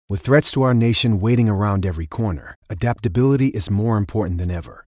With threats to our nation waiting around every corner, adaptability is more important than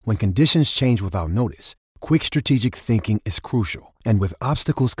ever. When conditions change without notice, quick strategic thinking is crucial. And with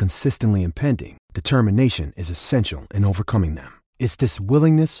obstacles consistently impending, determination is essential in overcoming them. It's this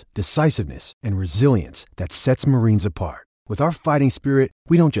willingness, decisiveness, and resilience that sets Marines apart. With our fighting spirit,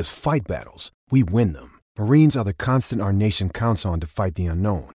 we don't just fight battles, we win them. Marines are the constant our nation counts on to fight the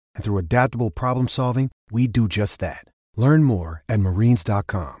unknown. And through adaptable problem solving, we do just that. Learn more at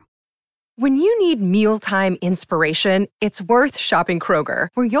marines.com. When you need mealtime inspiration, it's worth shopping Kroger,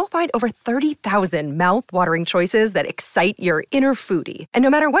 where you'll find over 30,000 mouth-watering choices that excite your inner foodie. And no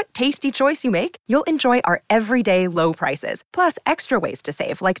matter what tasty choice you make, you'll enjoy our everyday low prices, plus extra ways to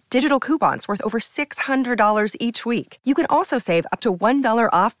save, like digital coupons worth over $600 each week. You can also save up to $1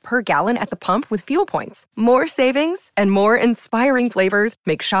 off per gallon at the pump with fuel points. More savings and more inspiring flavors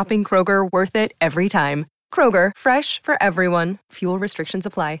make shopping Kroger worth it every time. Kroger, fresh for everyone. Fuel restrictions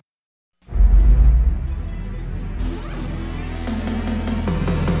apply.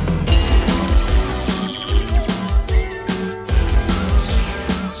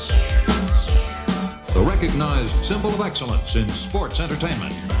 The recognized symbol of excellence in sports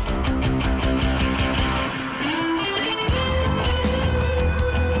entertainment.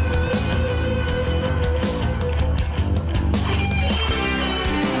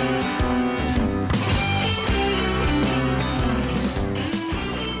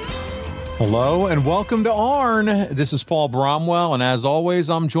 Hello and welcome to ARN. This is Paul Bromwell, and as always,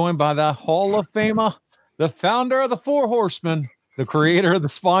 I'm joined by the Hall of Famer, the founder of the Four Horsemen, the creator of the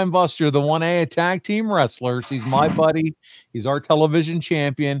Spine Buster, the 1A Tag Team Wrestlers. He's my buddy. He's our television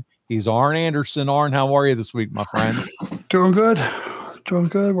champion. He's Arn Anderson. Arn, how are you this week, my friend? Doing good. Doing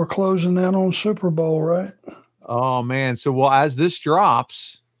good. We're closing in on Super Bowl, right? Oh, man. So, well, as this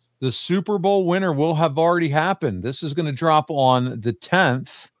drops, the Super Bowl winner will have already happened. This is going to drop on the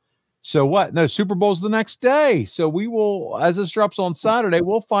 10th. So what? No, Super Bowl's the next day. So we will, as this drops on Saturday,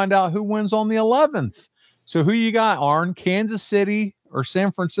 we'll find out who wins on the 11th. So who you got, Arn? Kansas City or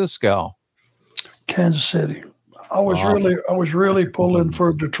San Francisco? Kansas City. I was really pulling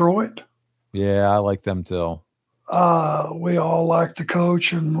for Detroit. Yeah, I like them too. We all like the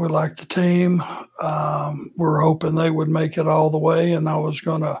coach and we like the team. We're hoping they would make it all the way, and I was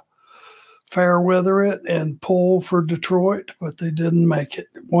going to fair weather it and pull for Detroit, but they didn't make it.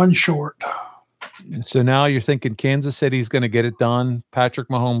 One short. So now you're thinking Kansas City's going to get it done. Patrick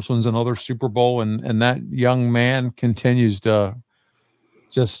Mahomes wins another Super Bowl, and that young man continues to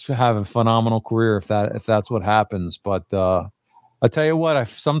just have a phenomenal career if that's what happens. But I tell you what, I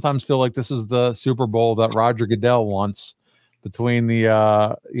sometimes feel like this is the Super Bowl that Roger Goodell wants, between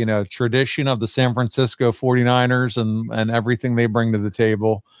the tradition of the San Francisco 49ers and everything they bring to the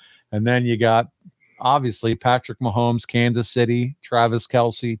table. And then you got, obviously, Patrick Mahomes, Kansas City, Travis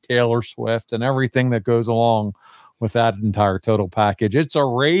Kelce, Taylor Swift, and everything that goes along with that entire total package. It's a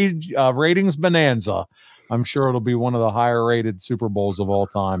ratings bonanza. I'm sure it'll be one of the higher rated Super Bowls of all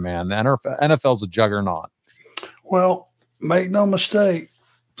time, man. The NFL's a juggernaut. Well, make no mistake,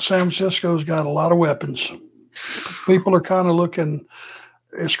 San Francisco's got a lot of weapons. People are kind of looking,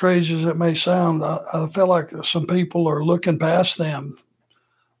 as crazy as it may sound, I feel like some people are looking past them.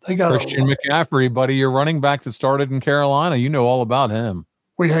 They got Christian McCaffrey, buddy, your running back that started in Carolina. You know all about him.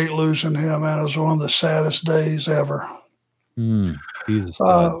 We hate losing him, man. It was one of the saddest days ever. He's a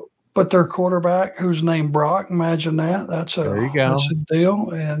stud. But their quarterback, who's named Brock, imagine that. That's a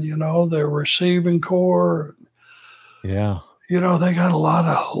deal. And, their receiving core. Yeah. They got a lot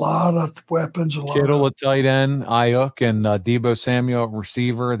of weapons. Kittle at tight end, Ayuk and Deebo Samuel at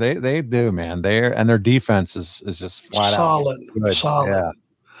receiver. They do, man. Their defense is just flat solid. Out. Solid.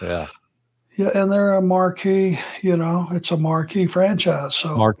 Yeah. Yeah, and they're a marquee, it's a marquee franchise.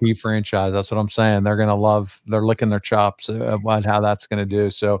 So marquee franchise. That's what I'm saying. They're licking their chops about how that's going to do.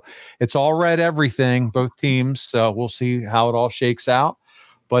 So it's all red everything, both teams. So we'll see how it all shakes out.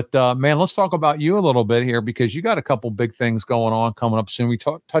 But, man, let's talk about you a little bit here, because you got a couple big things going on coming up soon. We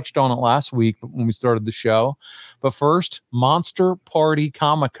touched on it last week when we started the show. But first, Monster Party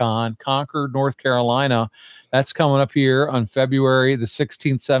Comic-Con, Concord, North Carolina. That's coming up here on February the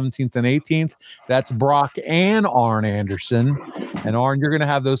 16th, 17th, and 18th. That's Brock and Arn Anderson. And, Arn, you're going to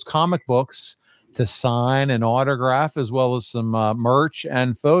have those comic books to sign and autograph, as well as some merch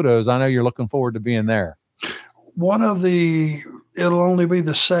and photos. I know you're looking forward to being there. It'll only be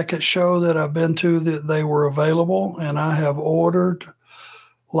the second show that I've been to that they were available, and I have ordered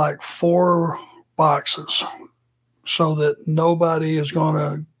like 4 boxes so that nobody is going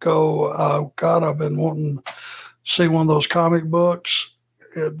to go, God, I've been wanting to see one of those comic books.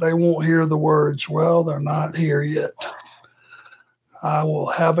 They won't hear the words, well, they're not here yet. I will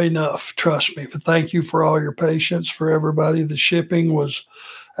have enough. Trust me. But thank you for all your patience for everybody. The shipping was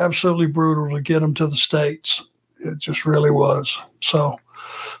absolutely brutal to get them to the States. It just really was. So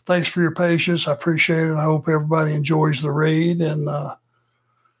thanks for your patience. I appreciate it. I hope everybody enjoys the read and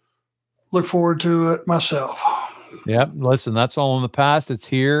look forward to it myself. Yep. Listen, that's all in the past. It's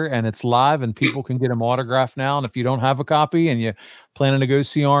here and it's live, and people can get them autographed now. And if you don't have a copy and you're planning to go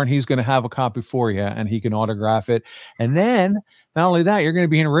see Arn, he's going to have a copy for you and he can autograph it. And then not only that, you're going to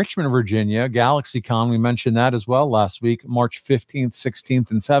be in Richmond, Virginia, GalaxyCon. We mentioned that as well last week, March 15th, 16th,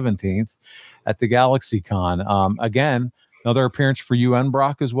 and 17th at the GalaxyCon. Again, another appearance for you and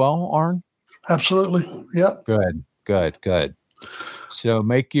Brock as well, Arn? Absolutely. Yep. Good. So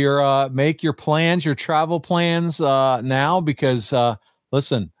make your plans, your travel plans now, because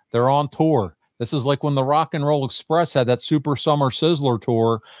listen, they're on tour. This is like when the Rock and Roll Express had that Super Summer Sizzler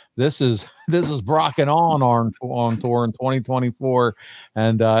tour. This is Brock and on tour in 2024,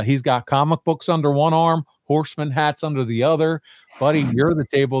 and he's got comic books under one arm, Horseman hats under the other. Buddy, you're the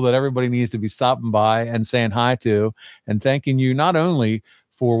table that everybody needs to be stopping by and saying hi to, and thanking you not only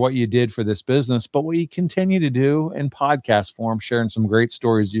for what you did for this business, but what you continue to do in podcast form, sharing some great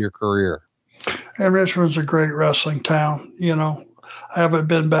stories of your career. And Richmond's a great wrestling town. You know, I haven't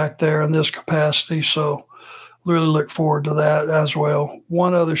been back there in this capacity, so really look forward to that as well.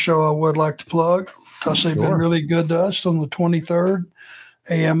 One other show I would like to plug, because they've been really good to us, on the 23rd,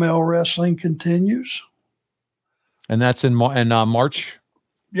 AML Wrestling continues. And that's in March?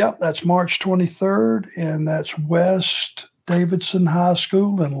 Yep, that's March 23rd, and that's West Davidson High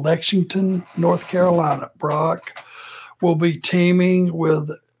School in Lexington, North Carolina. Brock will be teaming with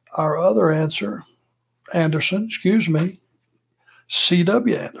our other Anderson, CW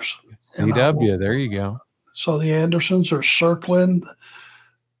Anderson. CW, there you go. So the Andersons are circling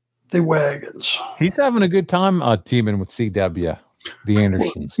the wagons. He's having a good time teaming with CW, the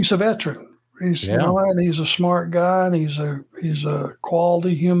Andersons. Well, he's a veteran. He's and he's a smart guy, and he's a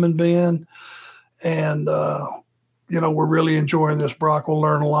quality human being, and we're really enjoying this. Brock will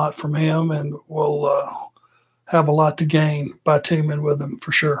learn a lot from him, and we'll have a lot to gain by teaming with him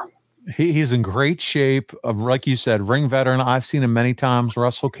for sure. He's in great shape. Like you said, ring veteran. I've seen him many times.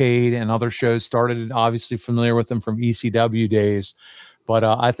 Russell-Cade and other shows. Started obviously familiar with him from ECW days. But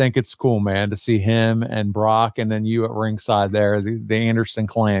I think it's cool, man, to see him and Brock and then you at ringside there, the Anderson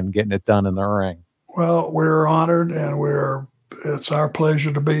clan getting it done in the ring. Well, we're honored, and it's our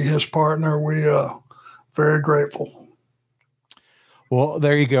pleasure to be his partner. We very grateful. Well,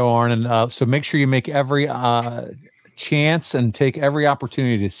 there you go, Arn. And so make sure you make every chance and take every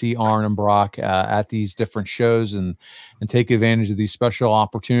opportunity to see Arn and Brock at these different shows and take advantage of these special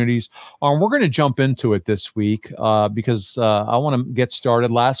opportunities. Arn, we're going to jump into it this week because I want to get started.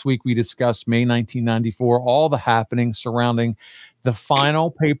 Last week we discussed May 1994, all the happenings surrounding the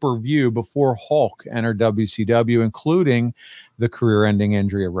final pay-per-view before Hulk entered WCW, including the career-ending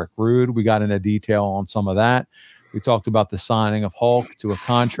injury of Rick Rude. We got into detail on some of that. We talked about the signing of Hulk to a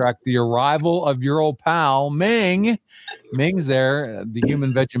contract, the arrival of your old pal, Ming. Ming's there, the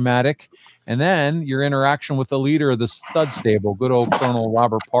human Vegematic. And then your interaction with the leader of the stud stable, good old Colonel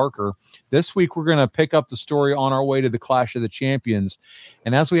Robert Parker. This week, we're going to pick up the story on our way to the Clash of the Champions.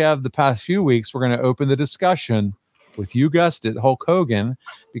 And as we have the past few weeks, we're going to open the discussion with, you guessed it, Hulk Hogan,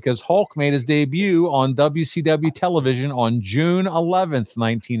 because Hulk made his debut on WCW television on June 11th,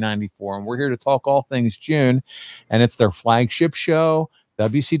 1994. And we're here to talk all things June. And it's their flagship show,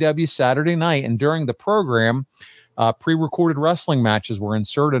 WCW Saturday Night. And during the program, pre-recorded wrestling matches were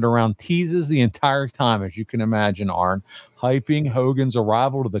inserted around teases the entire time, as you can imagine, Arn, hyping Hogan's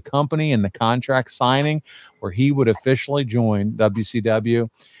arrival to the company and the contract signing where he would officially join WCW.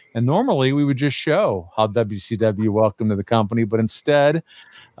 And normally we would just show how WCW welcomed to the company, but instead,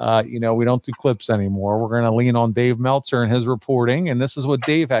 we don't do clips anymore. We're going to lean on Dave Meltzer and his reporting. And this is what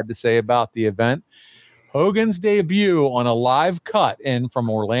Dave had to say about the event. Hogan's debut on a live cut in from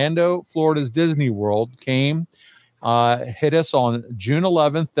Orlando, Florida's Disney World hit us on June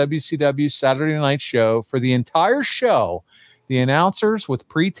 11th, WCW Saturday Night Show. For the entire show, the announcers, with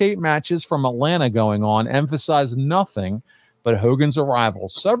pre-tape matches from Atlanta going on, emphasized nothing but Hogan's arrival,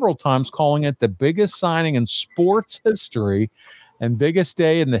 several times calling it the biggest signing in sports history and biggest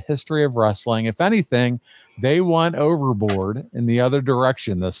day in the history of wrestling. If anything, they went overboard in the other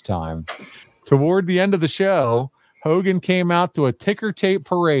direction this time. Toward the end of the show, Hogan came out to a ticker tape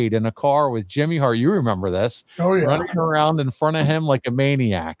parade in a car with Jimmy Hart. You remember this? Oh, yeah. Running around in front of him like a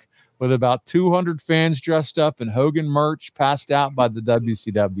maniac, with about 200 fans dressed up in Hogan merch passed out by the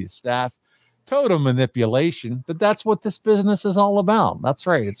WCW staff. Total manipulation, but that's what this business is all about. That's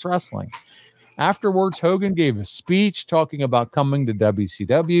right, it's wrestling. Afterwards, Hogan gave a speech talking about coming to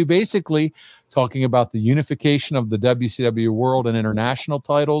WCW, basically talking about the unification of the WCW World and International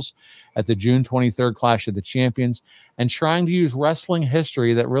titles at the June 23rd Clash of the Champions, and trying to use wrestling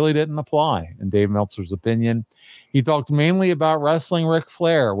history that really didn't apply, in Dave Meltzer's opinion. He talked mainly about wrestling Ric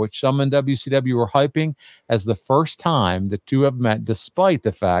Flair, which some in WCW were hyping as the first time the two have met, despite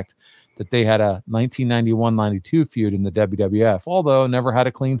the fact that they had a 1991-92 feud in the WWF, although never had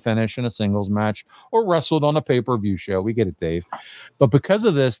a clean finish in a singles match or wrestled on a pay-per-view show. We get it, Dave. But because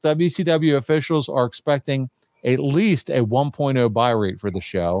of this, WCW officials are expecting at least a 1.0 buy rate for the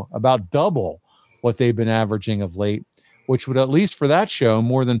show, about double what they've been averaging of late, which would, at least for that show,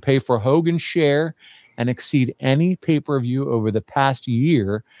 more than pay for Hogan's share and exceed any pay-per-view over the past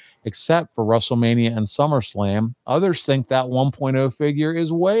year, except for WrestleMania and SummerSlam. Others think that 1.0 figure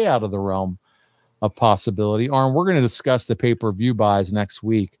is way out of the realm of possibility. Arn, we're going to discuss the pay-per-view buys next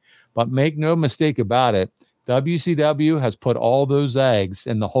week, but make no mistake about it, WCW has put all those eggs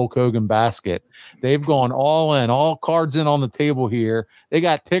in the Hulk Hogan basket. They've gone all in, all cards in on the table here. They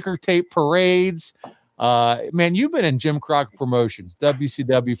got ticker tape parades. Man, you've been in Jim Crockett Promotions,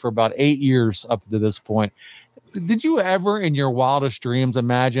 WCW, for about 8 years up to this point. Did you ever in your wildest dreams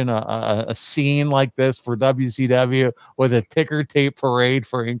imagine a scene like this for WCW with a ticker tape parade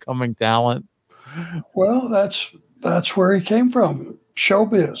for incoming talent? Well, that's where he came from,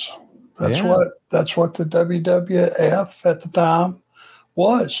 showbiz. That's what the WWF at the time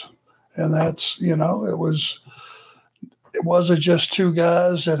was. And that's, it wasn't just two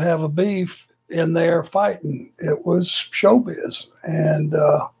guys that have a beef in there fighting. It was showbiz. And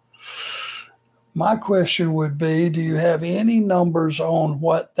my question would be, do you have any numbers on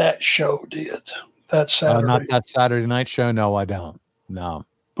what that show did that Saturday? Not that Saturday night show. No, I don't. No.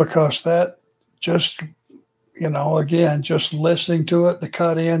 Because that just, again, just listening to it, the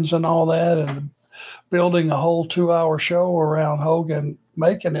cut-ins and all that, and building a whole 2-hour show around Hogan,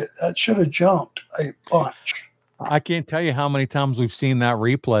 making it, that should have jumped a bunch. I can't tell you how many times we've seen that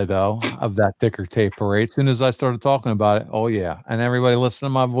replay, though, of that ticker tape parade. As soon as I started talking about it, oh, yeah. And everybody listening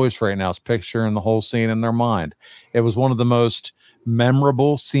to my voice right now is picturing the whole scene in their mind. It was one of the most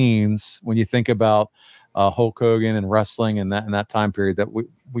memorable scenes when you think about Hulk Hogan and wrestling in that time period, that we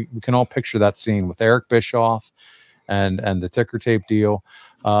can all picture that scene with Eric Bischoff and the ticker tape deal.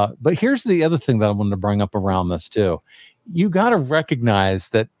 But here's the other thing that I wanted to bring up around this, too. You got to recognize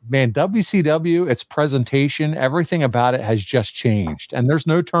that, man, WCW, its presentation, everything about it has just changed, and there's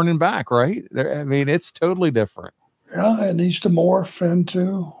no turning back, right? It's totally different. Yeah, it needs to morph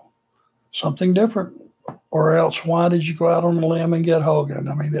into something different, or else why did you go out on a limb and get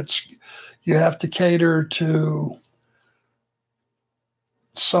Hogan? You have to cater to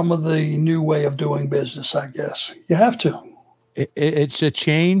some of the new way of doing business, I guess. You have to. It's a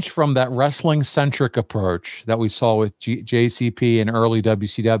change from that wrestling-centric approach that we saw with JCP and early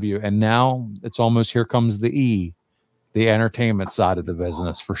WCW, and now it's almost, here comes the entertainment side of the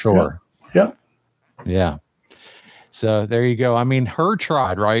business, for sure. Yeah. So there you go. Herd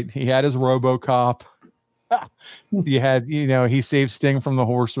tried, right? He had his RoboCop. You had, he saved Sting from the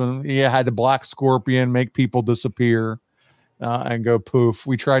Horseman. He had the Black Scorpion make people disappear and go poof.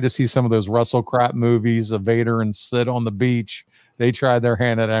 We tried to see some of those Russell Crap movies of Vader and Sid on the beach. They tried their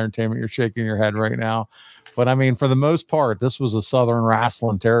hand at entertainment. You're shaking your head right now. But for the most part, this was a Southern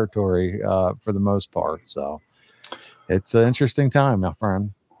wrestling territory for the most part. So it's an interesting time, my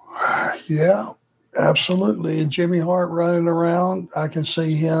friend. Yeah, absolutely. And Jimmy Hart running around, I can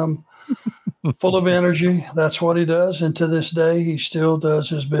see him full of energy. That's what he does. And to this day, he still does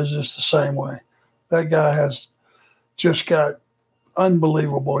his business the same way. That guy has just got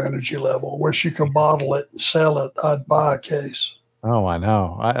unbelievable energy level. Wish you could bottle it and sell it. I'd buy a case. Oh, I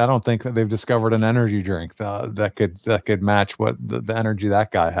know. I don't think that they've discovered an energy drink that could match what the energy that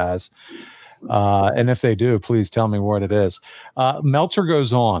guy has. And if they do, please tell me what it is. Meltzer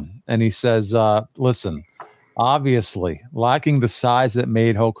goes on and he says, listen, obviously lacking the size that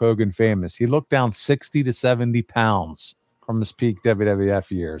made Hulk Hogan famous, he looked down 60 to 70 pounds from his peak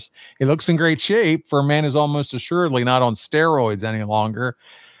WWF years. He looks in great shape for a man who's almost assuredly not on steroids any longer,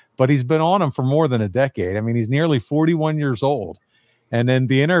 but he's been on them for more than a decade. He's nearly 41 years old. And in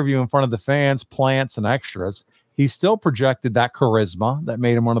the interview in front of the fans, plants, and extras, he still projected that charisma that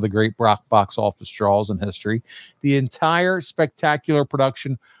made him one of the great box office draws in history. The entire spectacular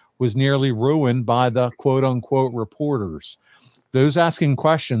production was nearly ruined by the quote-unquote reporters. Those asking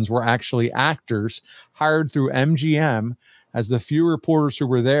questions were actually actors hired through MGM, as the few reporters who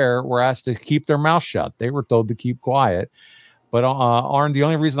were there were asked to keep their mouth shut. They were told to keep quiet. But Arn, the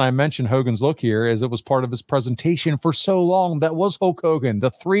only reason I mentioned Hogan's look here is it was part of his presentation for so long. That was Hulk Hogan,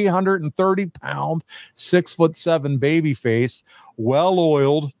 the 330-pound, 6'7" baby face,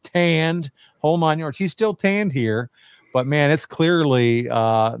 well-oiled, tanned, whole 9 yards. He's still tanned here, but man, it's clearly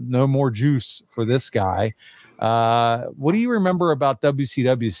no more juice for this guy. What do you remember about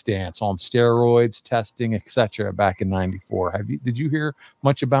WCW's stance on steroids, testing, etc. back in '94? Did you hear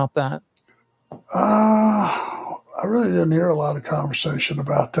much about that? I really didn't hear a lot of conversation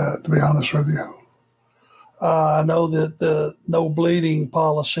about that, to be honest with you. I know that the no bleeding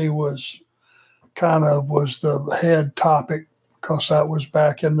policy was the head topic because that was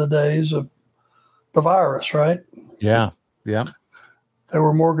back in the days of the virus, right? Yeah. They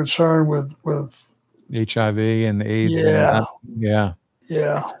were more concerned with HIV and AIDS.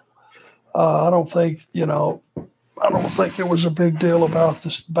 Yeah. I don't think it was a big deal about the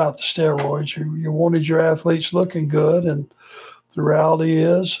steroids. You wanted your athletes looking good, and the reality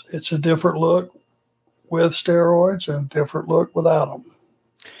is it's a different look with steroids and a different look without them.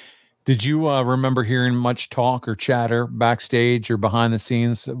 Did you remember hearing much talk or chatter backstage or behind the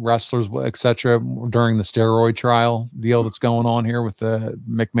scenes, wrestlers, etc., during the steroid trial deal that's going on here with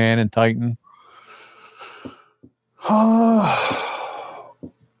McMahon and Titan? I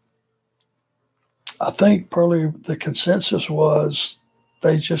think probably the consensus was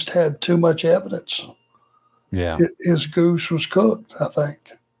they just had too much evidence. Yeah. His goose was cooked, I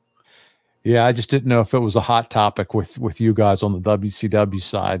think. Yeah, I just didn't know if it was a hot topic with you guys on the WCW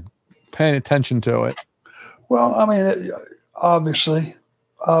side, paying attention to it. Well, I mean, obviously,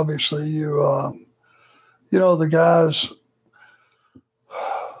 you the guys,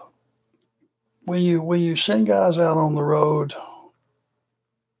 when you send guys out on the road,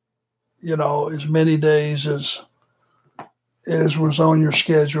 as many days as was on your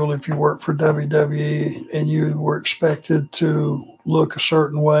schedule, if you work for WWE and you were expected to look a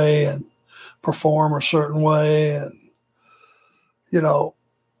certain way and perform a certain way, and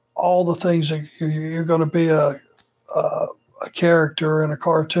all the things that you're going to be a character and a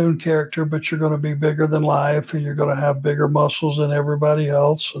cartoon character, but you're going to be bigger than life, and you're going to have bigger muscles than everybody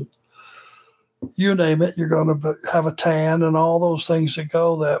else, and you name it, you're going to have a tan and all those things that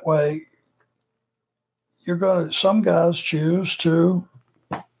go that way. Some guys choose to,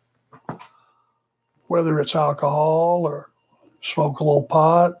 whether it's alcohol or smoke a little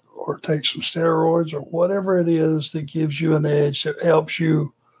pot or take some steroids or whatever it is that gives you an edge that helps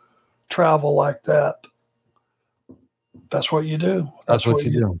you travel like that. That's what you do. That's what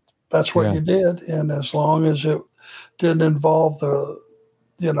you do. That's what you did. And as long as it didn't involve the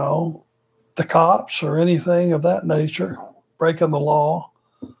cops or anything of that nature, breaking the law,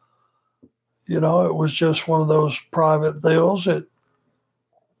 it was just one of those private deals that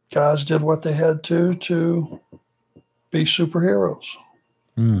guys did what they had to be superheroes.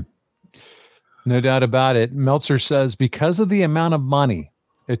 No doubt about it. Meltzer says because of the amount of money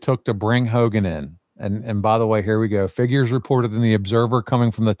it took to bring Hogan in, and by the way, here we go. Figures reported in the Observer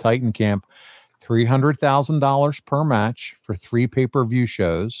coming from the Titan camp, $300,000 per match for 3 pay-per-view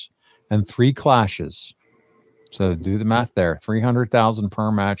shows and 3 clashes. So do the math there. $300,000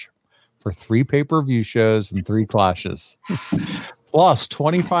 per match for 3 pay-per-view shows and 3 clashes. Plus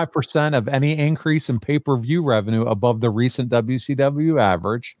 25% of any increase in pay-per-view revenue above the recent WCW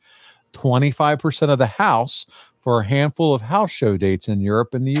average, 25% of the house for a handful of house show dates in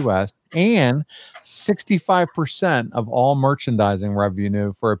Europe and the US, and 65% of all merchandising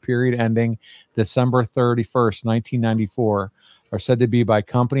revenue for a period ending December 31st, 1994, are said to be by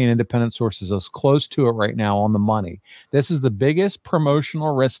company and independent sources as close to it right now on the money. This is the biggest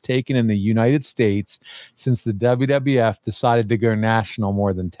promotional risk taken in the United States since the WWF decided to go national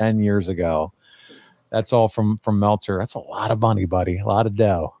more than 10 years ago. That's all from Meltzer. That's a lot of money, buddy. A lot of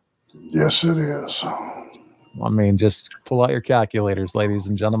dough. Yes, it is. I mean, just pull out your calculators, ladies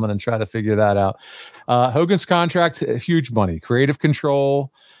and gentlemen, and try to figure that out. Hogan's contract, huge money. Creative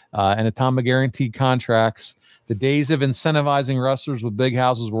control and atomic guaranteed contracts. The days of incentivizing wrestlers with big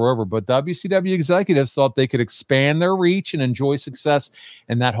houses were over, but WCW executives thought they could expand their reach and enjoy success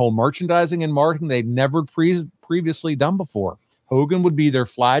in that whole merchandising and marketing they'd never previously done before. Hogan would be their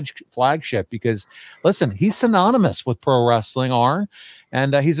flagship because, listen, he's synonymous with pro wrestling, Arn,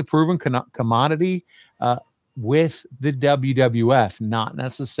 and he's a proven commodity with the WWF, not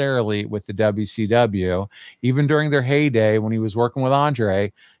necessarily with the WCW. Even during their heyday when he was working with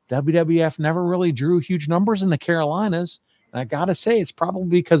Andre, WWF never really drew huge numbers in the Carolinas. And I got to say, it's probably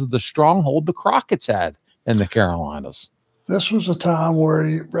because of the stronghold the Crockett's had in the Carolinas. This was a time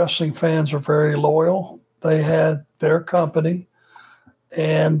where wrestling fans are very loyal. They had their company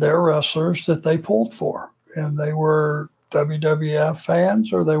and their wrestlers that they pulled for. And they were WWF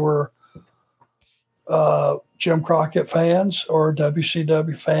fans or they were Jim Crockett fans or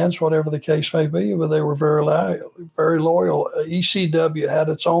WCW fans, whatever the case may be, but they were very loyal. ECW had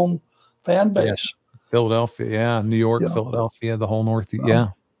its own fan base. Yeah. Philadelphia, New York, Philadelphia, the whole Northeast,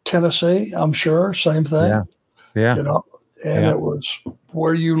 Tennessee, I'm sure, same thing. Yeah. And it was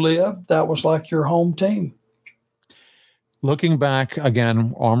where you lived. That was like your home team. Looking back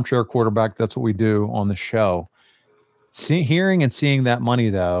again, armchair quarterback, that's what we do on the show. Hearing and seeing that money,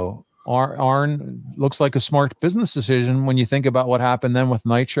 though, Arn looks like a smart business decision when you think about what happened then with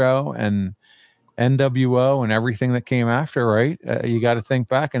Nitro and NWO and everything that came after, right? You got to think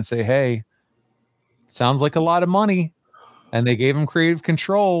back and say, hey, sounds like a lot of money. And they gave him creative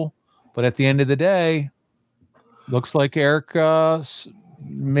control. But at the end of the day, looks like Eric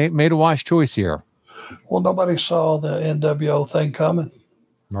made a wise choice here. Well, nobody saw the NWO thing coming.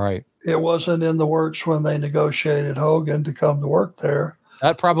 Right. It wasn't in the works when they negotiated Hogan to come to work there.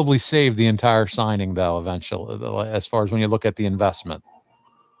 That probably saved the entire signing, though, eventually, as far as when you look at the investment.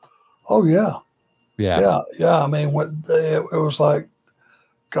 Oh, yeah. Yeah. I mean, it was like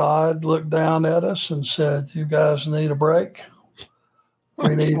God looked down at us and said, you guys need a break.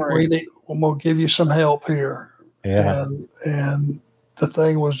 We'll give you some help here. Yeah. And the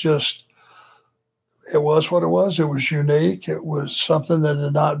thing was just, it was what it was. It was unique. It was something that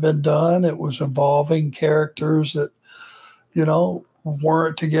had not been done. It was involving characters that,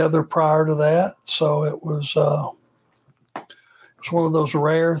 weren't together prior to that. So it was one of those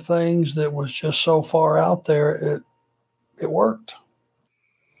rare things that was just so far out there. It worked.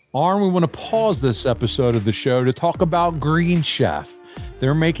 Arn, we want to pause this episode of the show to talk about Green Chef.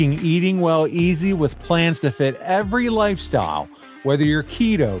 They're making eating well easy with plans to fit every lifestyle. Whether you're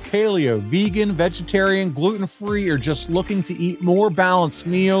keto, paleo, vegan, vegetarian, gluten-free, or just looking to eat more balanced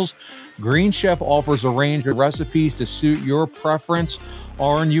meals, Green Chef offers a range of recipes to suit your preference.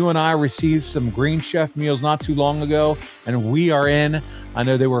 Arn, you and I received some Green Chef meals not too long ago, and we are in. I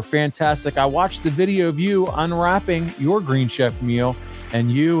know they were fantastic. I watched the video of you unwrapping your Green Chef meal,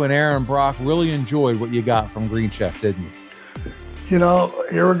 and you and Aaron Brock really enjoyed what you got from Green Chef, didn't you?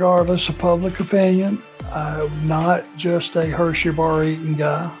 Irregardless of public opinion, I'm not just a Hershey bar eating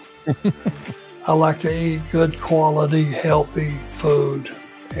guy. I like to eat good quality, healthy food.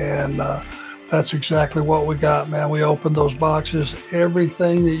 And that's exactly what we got, man. We opened those boxes.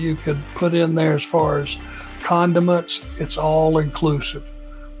 Everything that you could put in there as far as condiments, it's all inclusive.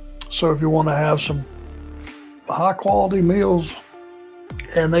 So if you want to have some high quality meals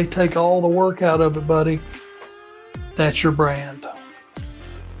and they take all the work out of it, buddy, that's your brand.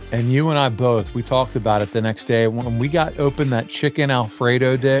 And you and I both, we talked about it the next day when we got open that chicken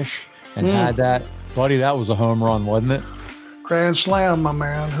Alfredo dish and had that, buddy, that was a home run, wasn't it? Grand slam, my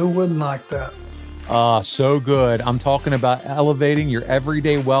man. Who wouldn't like that? So good. I'm talking about elevating your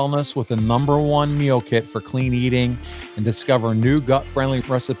everyday wellness with a #1 meal kit for clean eating and discover new gut-friendly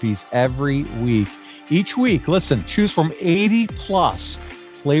recipes every week. Each week, listen, choose from 80 plus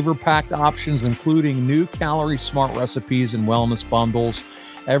flavor-packed options, including new calorie-smart recipes and wellness bundles.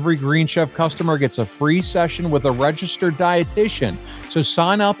 Every Green Chef customer gets a free session with a registered dietitian. So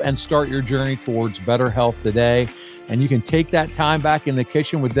sign up and start your journey towards better health today. And you can take that time back in the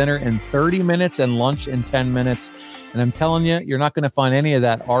kitchen with dinner in 30 minutes and lunch in 10 minutes. And I'm telling you, you're not going to find any of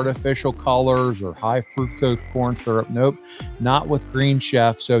that artificial colors or high fructose corn syrup. Nope, not with Green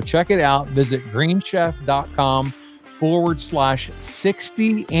Chef. So check it out. Visit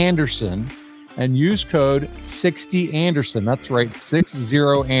greenchef.com/60Anderson. and use code 60Anderson. That's right,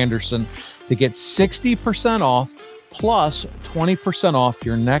 60 Anderson to get 60% off plus 20% off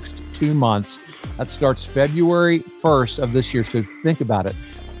your next 2 months. That starts February 1st of this year. So think about it.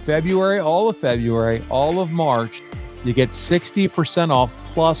 February, all of March, you get 60% off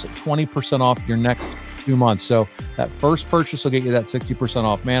plus 20% off your next 2 months. So that first purchase will get you that 60%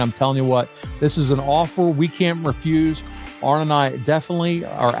 off. Man, I'm telling you what, this is an offer we can't refuse. Arn and I definitely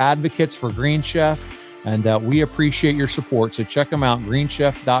are advocates for Green Chef, and we appreciate your support. So check them out,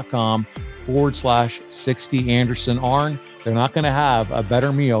 greenchef.com/60Anderson. Arn, they're not going to have a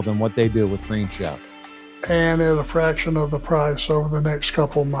better meal than what they do with Green Chef. And at a fraction of the price over the next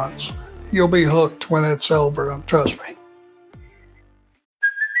couple months. You'll be hooked when it's over, trust me.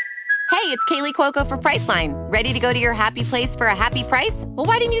 Hey, it's Kaylee Cuoco for Priceline. Ready to go to your happy place for a happy price? Well,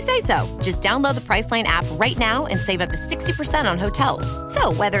 why didn't you say so? Just download the Priceline app right now and save up to 60% on hotels.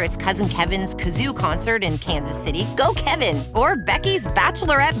 So whether it's Cousin Kevin's Kazoo Concert in Kansas City, go Kevin, or Becky's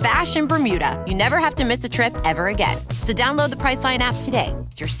Bachelorette Bash in Bermuda, you never have to miss a trip ever again. So download the Priceline app today.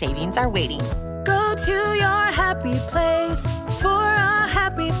 Your savings are waiting. Go to your happy place for a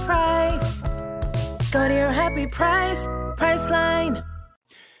happy price. Go to your happy price, Priceline.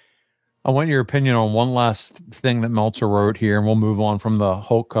 I want your opinion on one last thing that Meltzer wrote here, and we'll move on from the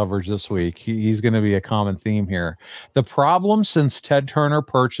Hulk coverage this week. He's going to be a common theme here. The problem since Ted Turner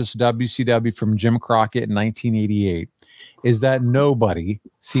purchased WCW from Jim Crockett in 1988 is that nobody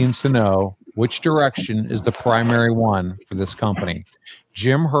seems to know which direction is the primary one for this company.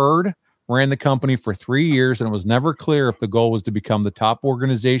 Jim Herd ran the company for 3 years, and it was never clear if the goal was to become the top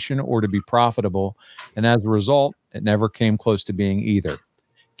organization or to be profitable. And as a result, it never came close to being either.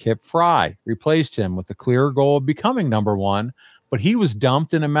 Kip Fry replaced him with the clear goal of becoming number one, but he was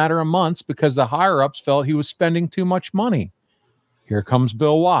dumped in a matter of months because the higher-ups felt he was spending too much money. Here comes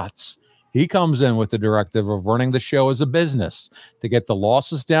Bill Watts. He comes in with the directive of running the show as a business to get the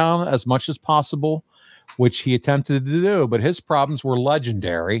losses down as much as possible, which he attempted to do, but his problems were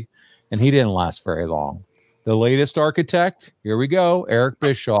legendary, and he didn't last very long. The latest architect, here we go, Eric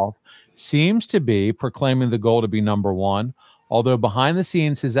Bischoff, seems to be proclaiming the goal to be number one, although behind the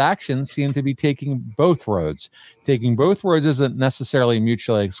scenes, his actions seem to be taking both roads. Taking both roads isn't necessarily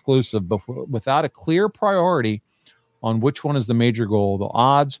mutually exclusive, but without a clear priority on which one is the major goal, the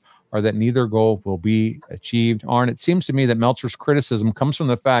odds are that neither goal will be achieved. Arn, it seems to me that Meltzer's criticism comes from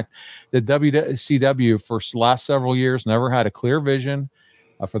the fact that WCW for the last several years never had a clear vision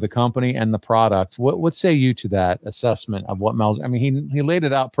for the company and the product. What say you to that assessment of what Meltzer? I mean, he laid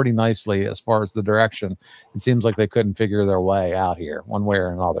it out pretty nicely as far as the direction. It seems like they couldn't figure their way out here, one way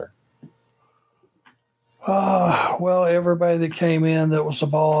or another. Well, everybody that came in that was the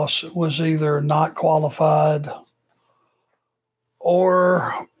boss was either not qualified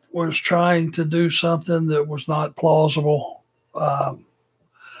or was trying to do something that was not plausible. I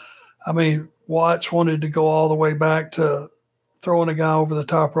mean, Watts wanted to go all the way back to throwing a guy over the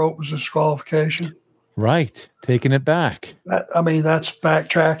top rope was a disqualification. Right. Taking it back. That's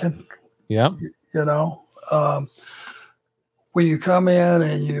backtracking. Yep. You know, when you come in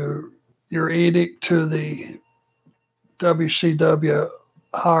and your edict to the WCW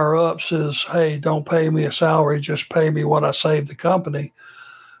higher ups is, hey, don't pay me a salary, just pay me what I saved the company.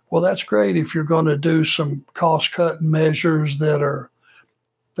 Well, that's great if you're going to do some cost cutting measures that are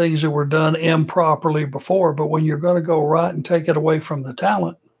things that were done improperly before, but when you're going to go right and take it away from the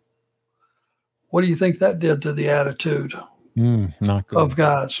talent, what do you think that did to the attitude not good. of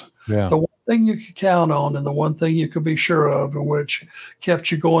guys? Yeah. The one thing you could count on and the one thing you could be sure of, and which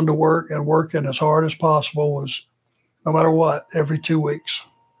kept you going to work and working as hard as possible, was no matter what, every 2 weeks.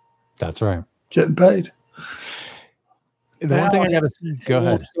 That's right. Getting paid. The one thing I got to go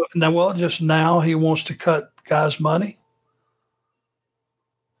ahead. Just now he wants to cut guys' money.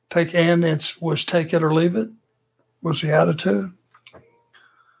 Take it or leave it, was the attitude.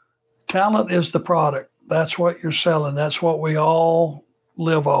 Talent is the product. That's what you're selling. That's what we all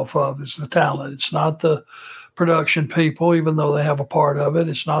live off of, is the talent. It's not the production people, even though they have a part of it.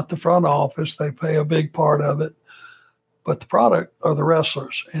 It's not the front office. They pay a big part of it. But the product are the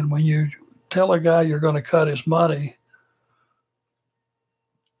wrestlers. And when you tell a guy you're going to cut his money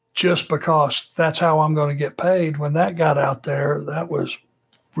just because that's how I'm going to get paid, when that got out there, that was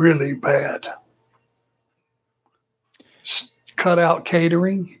really bad. Cut out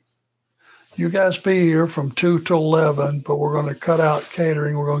catering. You guys be here from 2 to 11, but we're going to cut out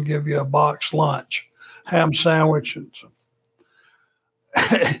catering. We're going to give you a box lunch, ham sandwich, and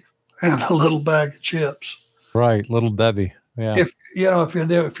a little bag of chips. Right, Little Debbie. Yeah. If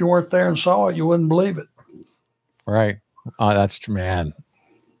you weren't there and saw it, you wouldn't believe it. Right. That's man.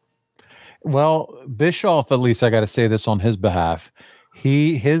 Well, Bischoff, at least I got to say this on his behalf.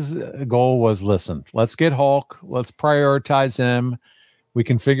 His goal was, listen, let's get Hulk. Let's prioritize him. We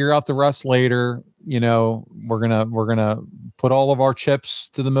can figure out the rest later. You know, we're gonna put all of our chips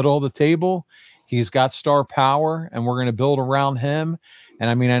to the middle of the table. He's got star power, and we're gonna build around him. And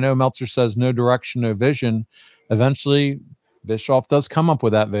I mean, I know Meltzer says no direction, no vision. Eventually, Bischoff does come up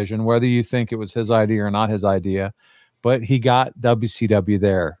with that vision, whether you think it was his idea or not his idea. But he got WCW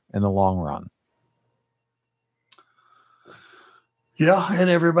there in the long run. Yeah, and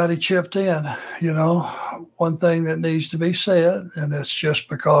everybody chipped in. You know, one thing that needs to be said, and it's just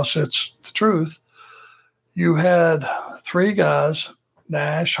because it's the truth, you had 3 guys,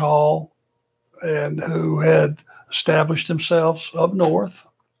 Nash, Hall, and who had established themselves up north,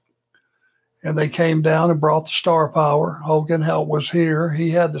 and they came down and brought the star power. Hogan was here. He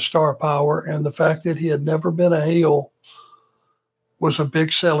had the star power, and the fact that he had never been a heel was a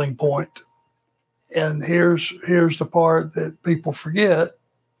big selling point. And here's the part that people forget,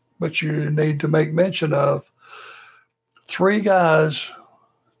 but you need to make mention of. 3 guys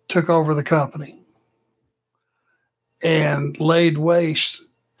took over the company and laid waste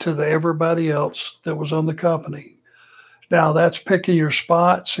to everybody else that was on the company. Now that's picking your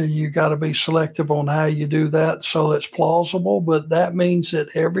spots, and you got to be selective on how you do that so it's plausible. But that means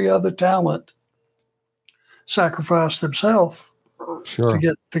that every other talent sacrificed themselves Sure.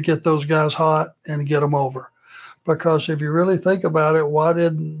 to get those guys hot and get them over. Because if you really think about it, why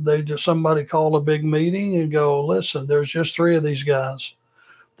didn't they just somebody call a big meeting and go, listen, there's just 3 of these guys.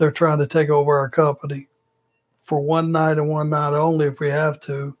 They're trying to take over our company for one night and one night only. If we have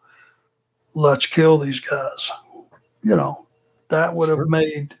to, let's kill these guys. That would have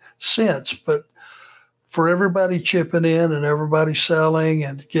made sense. But for everybody chipping in and everybody selling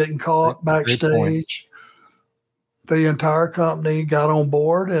and getting caught backstage, the entire company got on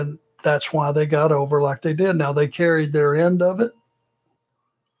board, and that's why they got over like they did. Now, they carried their end of it.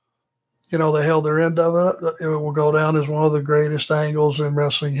 They held their end of it. It will go down as one of the greatest angles in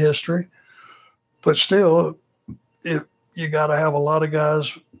wrestling history. But still, you got to have a lot of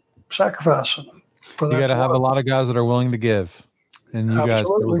guys sacrificing. You got to have a lot of guys that are willing to give. And you guys, there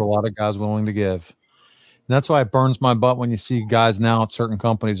was a lot of guys willing to give. And that's why it burns my butt when you see guys now at certain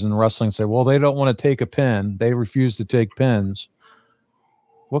companies in wrestling say, well, they don't want to take a pin. They refuse to take pins.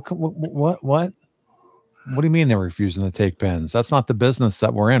 What do you mean they're refusing to take pins? That's not the business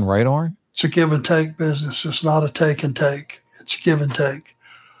that we're in, right, Orrin? It's a give and take business. It's not a take and take. It's a give and take.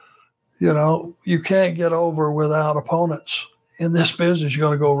 You can't get over without opponents. In this business, you're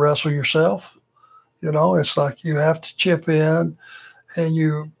going to go wrestle yourself. It's like you have to chip in and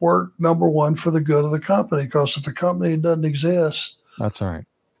you work, number one, for the good of the company. Because if the company doesn't exist, that's right.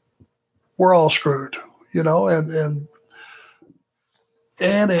 We're all screwed, and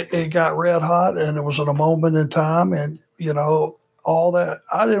it got red hot, and it was at a moment in time, and, all that.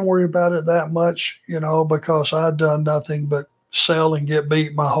 I didn't worry about it that much, because I'd done nothing but sell and get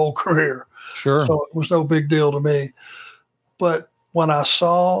beat my whole career. Sure. So it was no big deal to me. But when I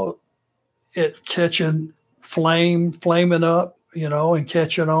saw it flaming up, and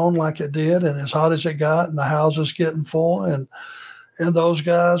catching on like it did, and as hot as it got, and the houses getting full, and those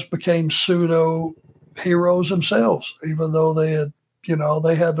guys became pseudo heroes themselves, even though they had,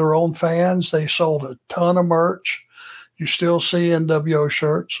 they had their own fans. They sold a ton of merch. You still see NWO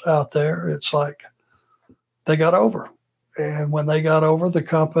shirts out there. It's like they got over. And when they got over, the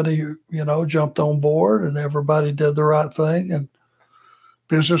company, jumped on board, and everybody did the right thing. And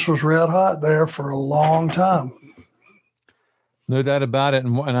business was red hot there for a long time. No doubt about it.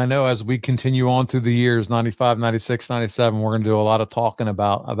 And I know as we continue on through the years, 95, 96, 97, we're going to do a lot of talking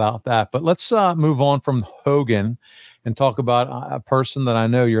about that. But let's move on from Hogan and talk about a person that I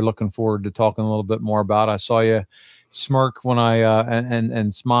know you're looking forward to talking a little bit more about. I saw you smirk when I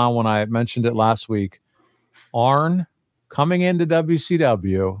and smile when I mentioned it last week. Arn coming into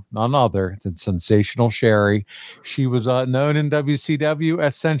WCW, none other than Sensational Sherri. She was known in WCW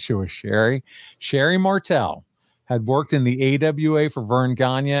as Sensuous Sherri. Sherri Martel had worked in the AWA for Verne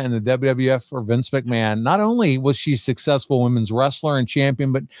Gagne and the WWF for Vince McMahon. Not only was she a successful women's wrestler and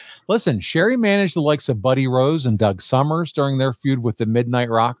champion, but listen, Sherri managed the likes of Buddy Rose and Doug Summers during their feud with the Midnight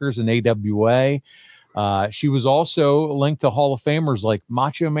Rockers in AWA. She was also linked to Hall of Famers like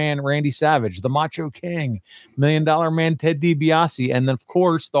Macho Man Randy Savage, the Macho King, $1 Million Man Ted DiBiase, and then, of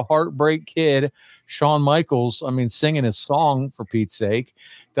course, the Heartbreak Kid, Shawn Michaels, singing his song, for Pete's sake.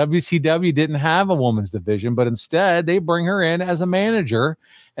 WCW didn't have a women's division, but instead they bring her in as a manager.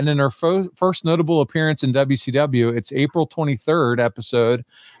 And in her first notable appearance in WCW, it's April 23rd episode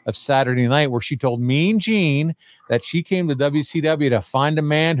of Saturday Night, where she told Mean Gene that she came to WCW to find a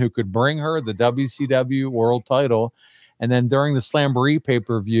man who could bring her the WCW world title. And then during the Slamboree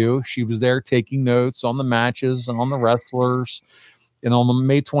pay-per-view, she was there taking notes on the matches and on the wrestlers. And on the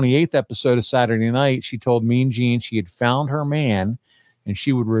May 28th episode of Saturday Night, she told Mean Gene she had found her man, and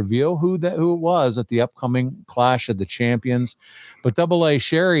she would reveal who it was at the upcoming Clash of the Champions. But Double A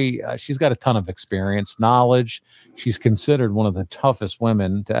Sherri, she's got a ton of experience, knowledge. She's considered one of the toughest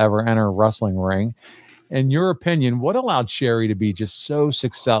women to ever enter a wrestling ring. In your opinion, what allowed Sherri to be just so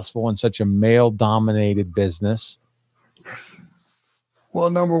successful in such a male-dominated business?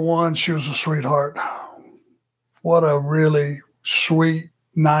 Well, number one, she was a sweetheart. What a really sweet,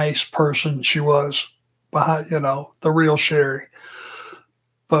 nice person she was. Behind, the real Sherri.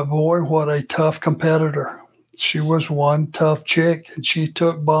 But boy, what a tough competitor. She was one tough chick, and she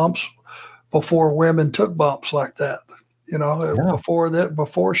took bumps before women took bumps like that.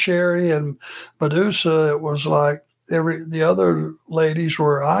 Before Sherri and Medusa, it was like the other ladies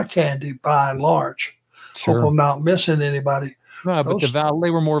were eye candy by and large. Sure. Hope I'm not missing anybody. No, but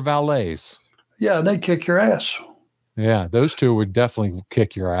they were more valets. Yeah, and they kick your ass. Yeah, those two would definitely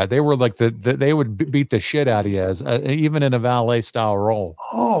kick your ass. They were like they would beat the shit out of you as even in a valet style role.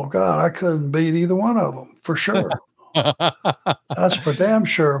 Oh God, I couldn't beat either one of them for sure. That's for damn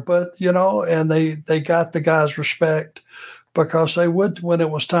sure. But and they got the guys' respect because they would, when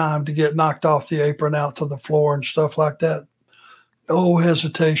it was time to get knocked off the apron out to the floor and stuff like that, no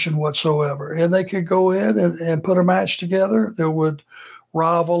hesitation whatsoever. And they could go in and put a match together that would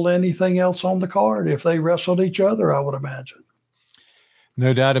rival anything else on the card if they wrestled each other, I would imagine.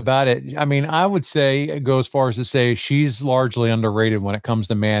 No doubt about it. I mean, I would say go as far as to say she's largely underrated when it comes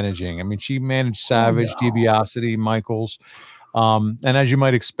to managing. I mean, she managed Savage, DiBiase, Michaels. And as you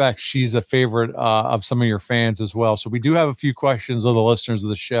might expect, she's a favorite of some of your fans as well. So we do have a few questions of the listeners of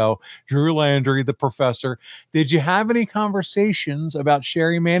the show. Drew Landry, the professor. Did you have any conversations about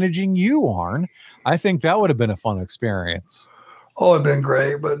Sherry managing you, Arn? I think that would have been a fun experience. Oh, it'd been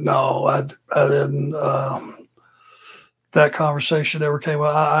great, but no, I didn't. That conversation never came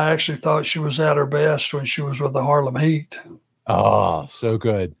up. I actually thought she was at her best when she was with the Harlem Heat. Oh, so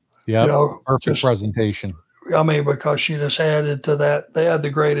good. Yeah, perfect presentation. I mean, because she just added to that. They had the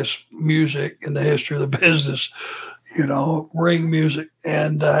greatest music in the history of the business, ring music,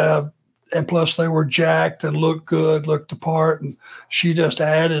 and plus they were jacked and looked good, looked the part, and she just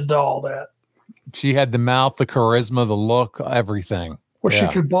added to all that. She had the mouth, the charisma, the look, everything. Well, she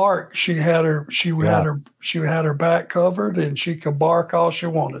could bark. She had her back covered, and she could bark all she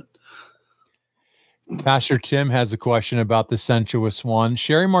wanted. Pastor Tim has a question about the sensuous one.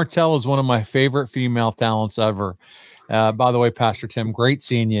 Sherry Martel is one of my favorite female talents ever. By the way, Pastor Tim, great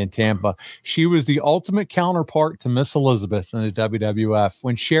seeing you in Tampa. She was the ultimate counterpart to Miss Elizabeth in the WWF.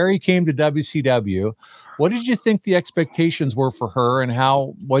 When Sherry came to WCW, what did you think the expectations were for her, and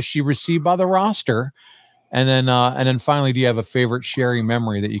how was she received by the roster? And then finally, do you have a favorite Sherry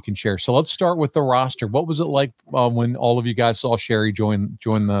memory that you can share? So let's start with the roster. What was it like when all of you guys saw Sherry join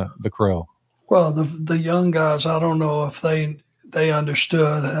the crew? Well, the young guys, I don't know if they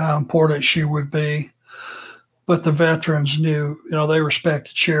understood how important she would be, but the veterans knew. They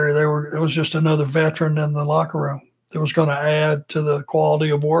respected Sherry. It was just another veteran in the locker room that was going to add to the quality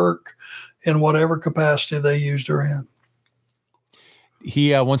of work in whatever capacity they used her in.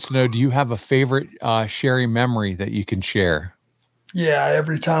 He wants to know, do you have a favorite Sherry memory that you can share? Yeah,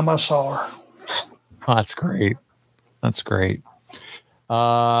 every time I saw her. Oh, that's great. That's great.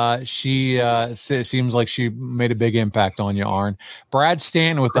 She seems like she made a big impact on you, Arn. Brad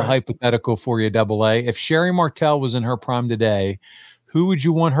Stanton with the hypothetical for you, AA. If Sherry Martel was in her prime today, who would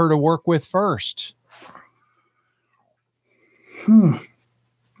you want her to work with first?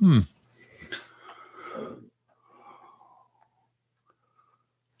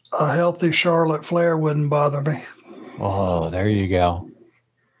 A healthy Charlotte Flair wouldn't bother me. Oh, there you go.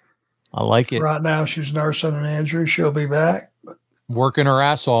 I like it. Right now, she's nursing an injury. She'll be back. Working her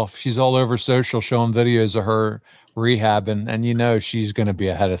ass off. She's all over social showing videos of her rehab, and she's going to be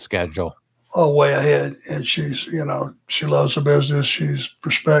ahead of schedule. Oh, way ahead. And she's, she loves the business. She's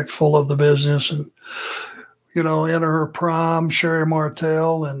respectful of the business. And, in her prime, Sherry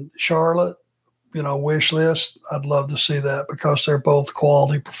Martel and Charlotte, wish list. I'd love to see that because they're both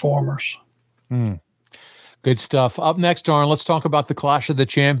quality performers. Good stuff. Up next, Arn, let's talk about the Clash of the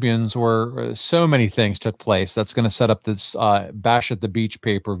Champions, where so many things took place. That's going to set up this Bash at the Beach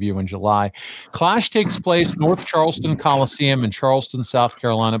pay-per-view in July. Clash takes place North Charleston Coliseum in Charleston, South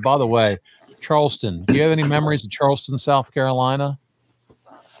Carolina. By the way, Charleston, do you have any memories of Charleston, South Carolina?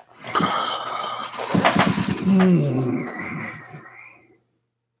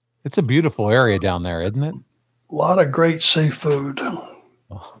 It's a beautiful area down there, isn't it? A lot of great seafood.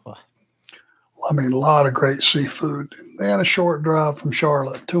 I mean, a lot of great seafood. They had a short drive from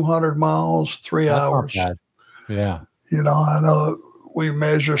Charlotte, 200 miles, 3 hours. Yeah. I know we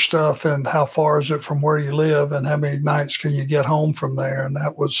measure stuff and how far is it from where you live and how many nights can you get home from there. And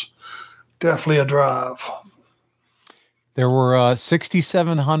that was definitely a drive. There were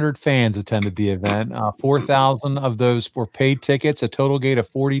 6,700 fans attended the event. 4,000 of those were paid tickets, a total gate of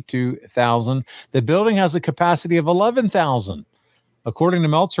 42,000. The building has a capacity of 11,000. According to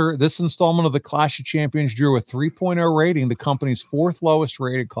Meltzer, this installment of the Clash of Champions drew a 3.0 rating, the company's fourth lowest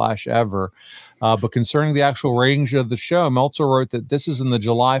rated Clash ever. But concerning the actual ratings of the show, Meltzer wrote that this is in the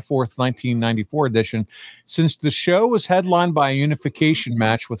July 4th, 1994 edition. Since the show was headlined by a unification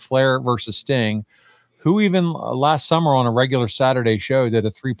match with Flair versus Sting, who even last summer on a regular Saturday show did a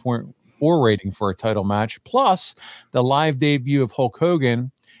 3.4 rating for a title match, plus the live debut of Hulk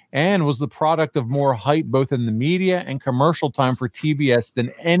Hogan, and was the product of more hype both in the media and commercial time for TBS than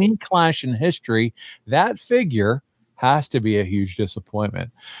any Clash in history. That figure has to be a huge disappointment.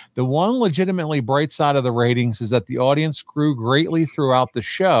 The one legitimately bright side of the ratings is that the audience grew greatly throughout the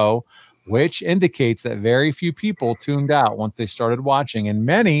show, which indicates that very few people tuned out once they started watching, and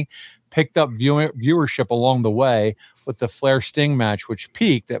many picked up viewership along the way, with the Flair Sting match, which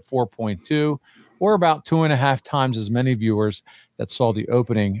peaked at 4.2, or about 2.5 times as many viewers that saw the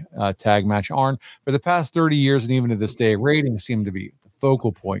opening tag match. Arn, for the past 30 years and even to this day, ratings seem to be the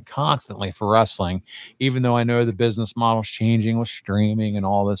focal point constantly for wrestling, even though I know the business model's changing with streaming and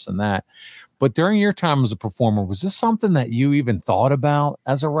all this and that. But during your time as a performer, was this something that you even thought about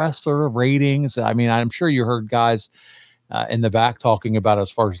as a wrestler, ratings? I mean, I'm sure you heard guys in the back talking about as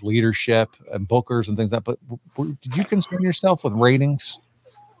far as leadership and bookers and things like that, but did you concern yourself with ratings?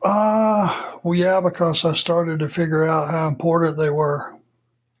 Well, yeah, because I started to figure out how important they were,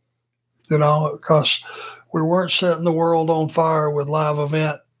 because we weren't setting the world on fire with live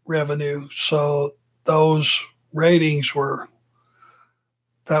event revenue. So those ratings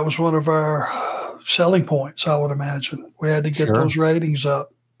that was one of our selling points, I would imagine. We had to get those ratings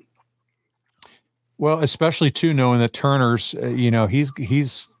up. Well, especially too, knowing that Turner's,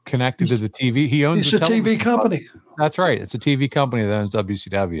 he's connected to the TV. He owns a TV company. That's right. It's a TV company that owns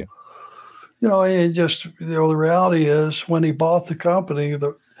WCW. And just, the reality is when he bought the company, and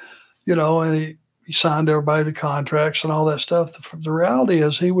he signed everybody to contracts and all that stuff. The reality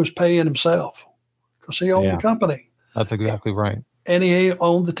is he was paying himself because he owned the company. That's exactly right. And he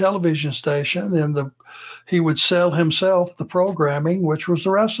owned the television station, and he would sell himself the programming, which was the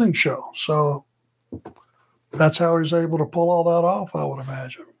wrestling show. So that's how he was able to pull all that off, I would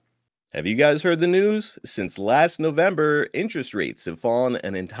imagine. Have you guys heard the news? Since last November, interest rates have fallen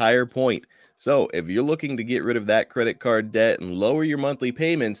an entire point. So if you're looking to get rid of that credit card debt and lower your monthly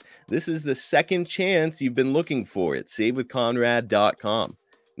payments, this is the second chance you've been looking for at SaveWithConrad.com.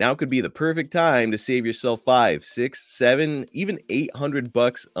 Now could be the perfect time to save yourself $500, $600, $700, even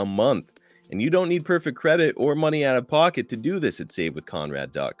 $800 a month. And you don't need perfect credit or money out of pocket to do this at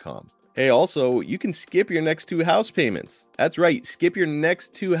SaveWithConrad.com. Hey, also, you can skip your next 2 house payments. That's right, skip your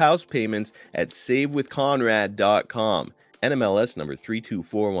next 2 house payments at SaveWithConrad.com. NMLS number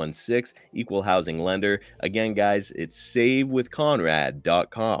 32416, equal housing lender. Again, guys, it's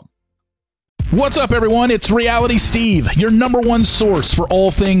SaveWithConrad.com. What's up, everyone? It's Reality Steve, your number one source for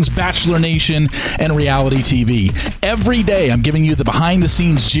all things Bachelor Nation and reality TV. Every day, I'm giving you the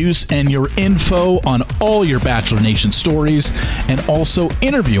behind-the-scenes juice and your info on all your Bachelor Nation stories, and also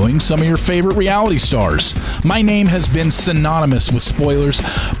interviewing some of your favorite reality stars. My name has been synonymous with spoilers,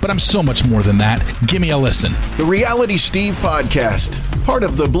 but I'm so much more than that. Give me a listen. The Reality Steve Podcast, part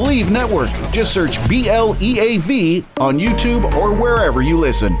of the Believe Network. Just search BLEAV on YouTube or wherever you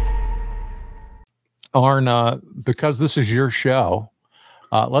listen. Arn, because this is your show,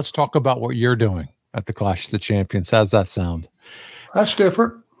 let's talk about what you're doing at the Clash of the Champions. How's that sound? That's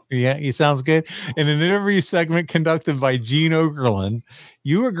different. Yeah, he sounds good. In an interview segment conducted by Gene Okerlund,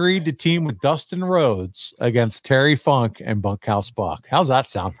 you agreed to team with Dustin Rhodes against Terry Funk and Bunkhouse Buck. How's that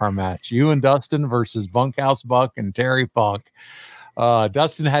sound for a match? You and Dustin versus Bunkhouse Buck and Terry Funk.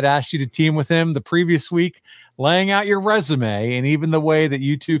 Dustin had asked you to team with him the previous week, laying out your resume and even the way that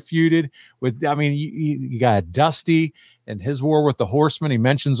you two feuded with. I mean, you got Dusty and his war with the Horsemen. He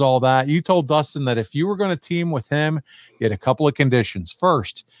mentions all that. You told Dustin that if you were going to team with him, you had a couple of conditions.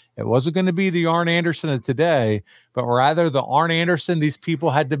 First, it wasn't going to be the Arn Anderson of today, but rather the Arn Anderson these people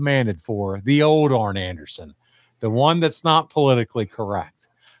had demanded for, the old Arn Anderson, the one that's not politically correct,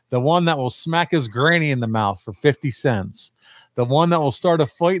 the one that will smack his granny in the mouth for 50 cents. The one that will start a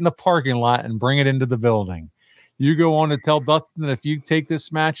fight in the parking lot and bring it into the building. You go on to tell Dustin that if you take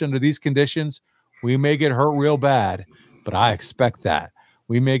this match under these conditions, we may get hurt real bad, but I expect that.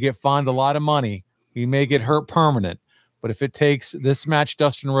 We may get fined a lot of money. We may get hurt permanent. But if it takes this match,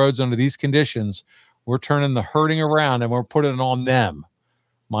 Dustin Rhodes, under these conditions, we're turning the hurting around and we're putting it on them.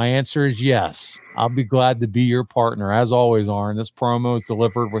 My answer is yes. I'll be glad to be your partner. As always, Arn, this promo is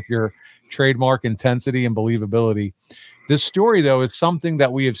delivered with your trademark intensity and believability. This story, though, is something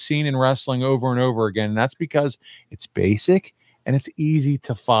that we have seen in wrestling over and over again, and that's because it's basic and it's easy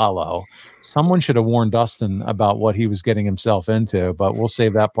to follow. Someone should have warned Dustin about what he was getting himself into, but we'll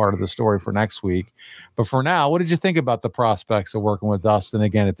save that part of the story for next week. But for now, what did you think about the prospects of working with Dustin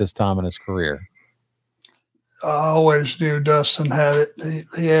again at this time in his career? I always knew Dustin had it.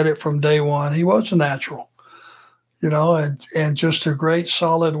 He had it from day one. He was a natural, and just a great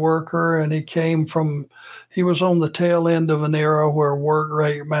solid worker. And he was on the tail end of an era where work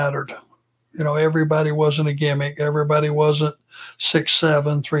rate mattered. Everybody wasn't a gimmick. Everybody wasn't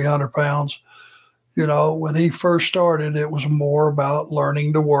 6'7", 300 pounds. When he first started, it was more about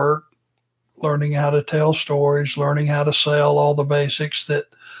learning to work, learning how to tell stories, learning how to sell, all the basics that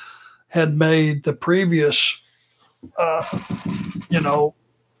had made the previous,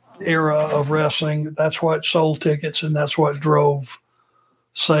 era of wrestling. That's what sold tickets, and that's what drove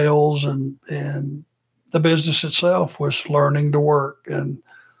sales, and the business itself was learning to work. And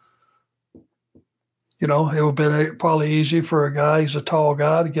it would have been probably easy for a guy, he's a tall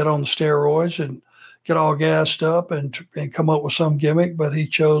guy, to get on the steroids and get all gassed up and come up with some gimmick, but he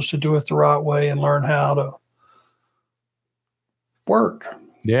chose to do it the right way and learn how to work.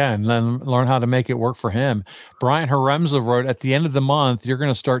 Yeah, and then learn how to make it work for him. Brian Haremza wrote, at the end of the month, you're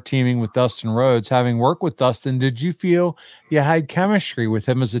going to start teaming with Dustin Rhodes. Having worked with Dustin, did you feel you had chemistry with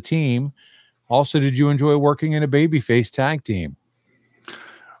him as a team? Also, did you enjoy working in a babyface tag team?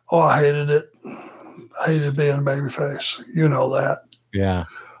 Oh, I hated it. I hated being a babyface. You know that. Yeah.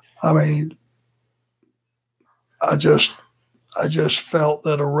 I mean, I just felt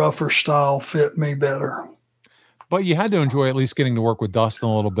that a rougher style fit me better. But you had to enjoy at least getting to work with Dustin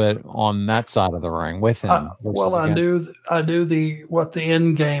a little bit on that side of the ring with him. I knew what the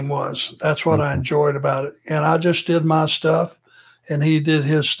end game was. That's what I enjoyed about it. And I just did my stuff and he did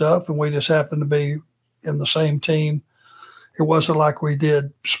his stuff, and we just happened to be in the same team. It wasn't like we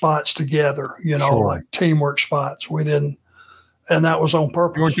did spots together, like teamwork spots. We didn't, and that was on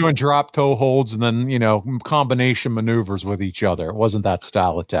purpose. You weren't doing drop toe holds and then, combination maneuvers with each other. It wasn't that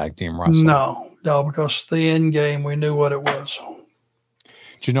style of tag team wrestling. No, because the end game, we knew what it was.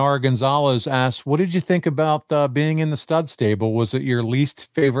 Janara Gonzalez asks, what did you think about being in the stud stable? Was it your least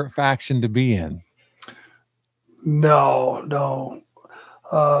favorite faction to be in? No.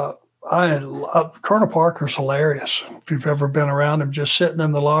 Colonel Parker's hilarious. If you've ever been around him, just sitting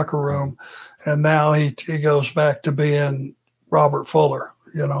in the locker room, and now he goes back to being Robert Fuller,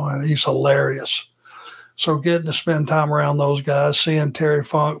 and he's hilarious. So getting to spend time around those guys, seeing Terry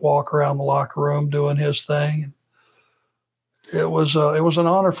Funk walk around the locker room doing his thing, it was an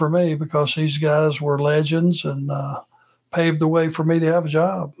honor for me because these guys were legends and paved the way for me to have a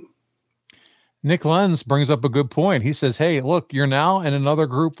job. Nick Lenz brings up a good point. He says, hey, look, you're now in another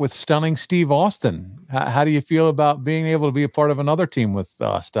group with Stunning Steve Austin. How do you feel about being able to be a part of another team with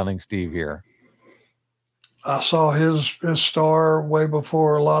Stunning Steve here? I saw his star way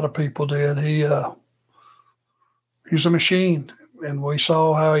before a lot of people did. He's a machine, and we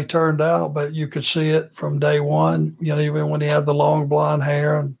saw how he turned out, but you could see it from day one, even when he had the long blonde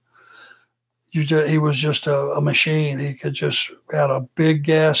hair, and he was just a machine. He could just had a big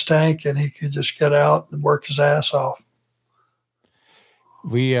gas tank, and he could just get out and work his ass off.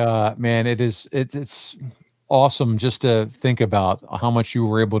 It's awesome just to think about how much you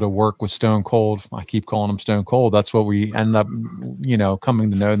were able to work with Stone Cold. I keep calling him Stone Cold. That's what we end up, coming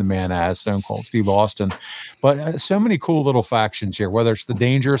to know the man as, Stone Cold Steve Austin. But so many cool little factions here, whether it's the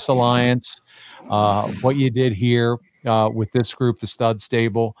Dangerous Alliance, what you did here with this group, the Stud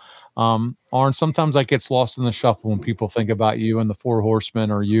Stable. Arn, sometimes that gets lost in the shuffle when people think about you and the Four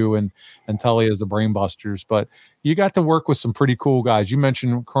Horsemen, or you and Tully as the Brainbusters. But you got to work with some pretty cool guys. You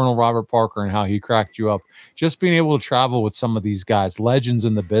mentioned Colonel Robert Parker and how he cracked you up. Just being able to travel with some of these guys, legends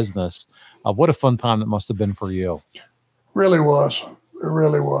in the business. What a fun time that must have been for you. Really was. It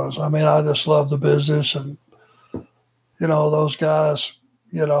really was. I mean, I just love the business, and those guys,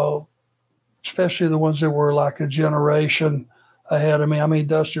 especially the ones that were like a generation ahead of me. I mean,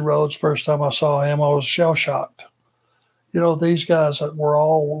 Dusty Rhodes, first time I saw him, I was shell-shocked. These guys that were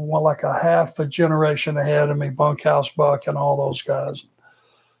all like a half a generation ahead of me, Bunkhouse Buck and all those guys.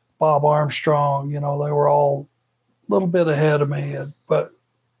 Bob Armstrong, they were all a little bit ahead of me, but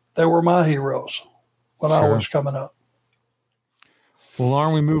they were my heroes when I was coming up. Well,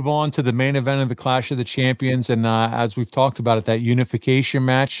 Arn, we move on to the main event of the Clash of the Champions. And as we've talked about it, that unification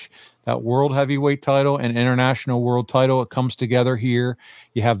match, that world heavyweight title and international world title, it comes together here.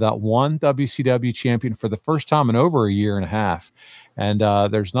 You have that one WCW champion for the first time in over a year and a half. And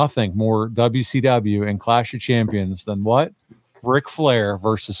there's nothing more WCW and Clash of Champions than what? Ric Flair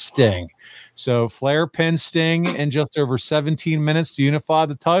versus Sting. So Flair pins Sting in just over 17 minutes to unify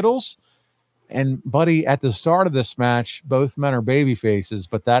the titles. And, buddy, at the start of this match, both men are baby faces,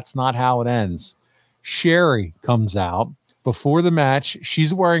 but that's not how it ends. Sherry comes out. Before the match,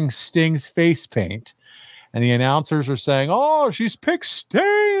 she's wearing Sting's face paint, and the announcers are saying, oh, she's picked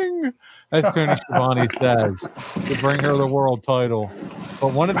Sting, as Tony Schiavone says, to bring her the world title.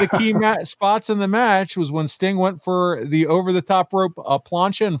 But one of the key spots in the match was when Sting went for the over-the-top rope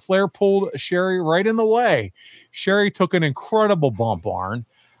plancha, and Flair pulled Sherry right in the way. Sherry took an incredible bump, Arn,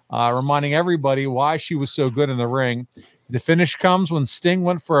 reminding everybody why she was so good in the ring. The finish comes when Sting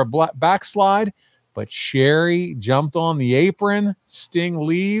went for a backslide, but Sherry jumped on the apron. Sting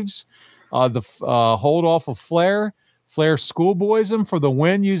leaves. the hold off of Flair. Flair schoolboys him for the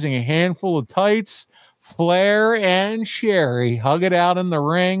win using a handful of tights. Flair and Sherry hug it out in the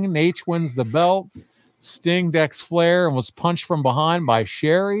ring. Nate wins the belt. Sting decks Flair and was punched from behind by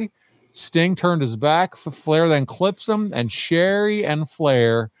Sherry. Sting turned his back. Flair then clips him, and Sherry and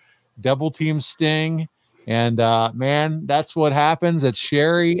Flair double team Sting. And man, that's what happens. It's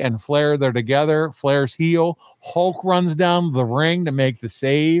Sherry and Flair. They're together. Flair's heel. Hulk runs down the ring to make the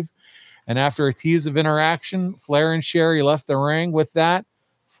save. And after a tease of interaction, Flair and Sherry left the ring. With that,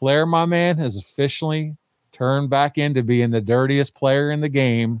 Flair, my man, has officially turned back into being the dirtiest player in the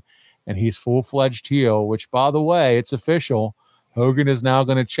game. And he's full-fledged heel, which, by the way, it's official. Hogan is now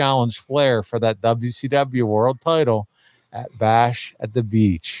going to challenge Flair for that WCW world title at Bash at the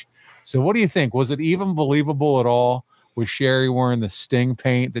Beach. So what do you think? Was it even believable at all with Sherry wearing the Sting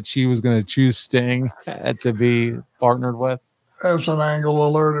paint that she was going to choose Sting to be partnered with? As an angle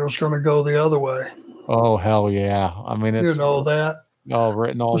alert, it was going to go the other way. Oh, hell yeah. I mean, it's, you know that. Oh,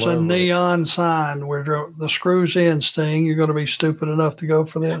 written all over. It was a neon sign where the screws in, Sting. You're going to be stupid enough to go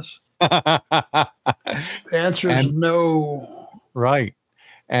for this? The answer is no. Right.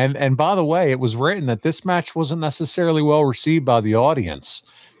 And by the way, it was written that this match wasn't necessarily well received by the audience.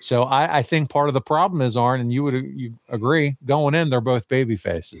 So I think part of the problem is, Arn, and you agree, going in, they're both baby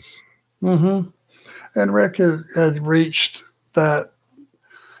faces. Mm-hmm. And Rick had reached that.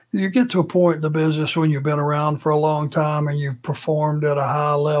 You get to a point in the business when you've been around for a long time and you've performed at a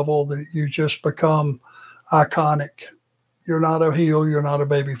high level that you just become iconic. You're not a heel. You're not a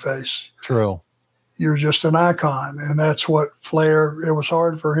baby face. True. You're just an icon. And that's what Flair, it was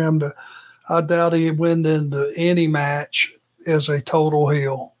hard for him to, I doubt he went into any match as a total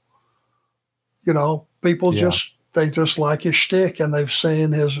heel. You know, people they just like his shtick, and they've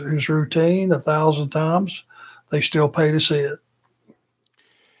seen his routine 1,000 times. They still pay to see it.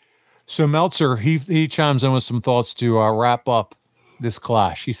 So Meltzer, he chimes in with some thoughts to wrap up this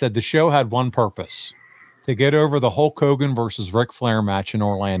clash. He said the show had one purpose: to get over the Hulk Hogan versus Ric Flair match in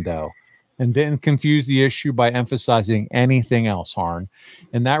Orlando, and didn't confuse the issue by emphasizing anything else, Harn.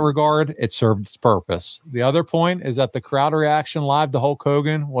 In that regard, it served its purpose. The other point is that the crowd reaction live to Hulk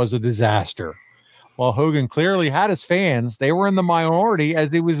Hogan was a disaster. While Hogan clearly had his fans, they were in the minority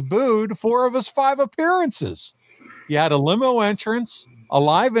as he was booed 4 of his 5 appearances. He had a limo entrance, a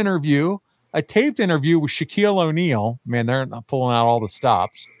live interview, a taped interview with Shaquille O'Neal. Man, they're not pulling out all the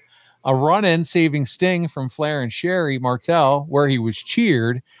stops. A run-in saving Sting from Flair and Sherry Martel, where he was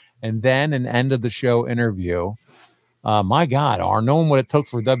cheered, and then an end-of-the-show interview. My God, knowing what it took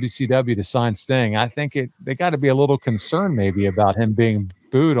for WCW to sign Sting, I think they got to be a little concerned maybe about him being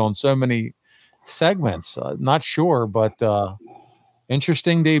booed on so many segments. Not sure, but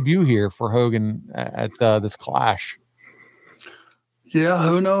interesting debut here for Hogan at this clash. Yeah,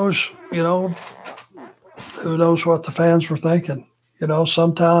 who knows? You know, who knows what the fans were thinking? You know,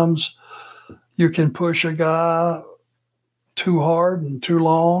 sometimes you can push a guy too hard and too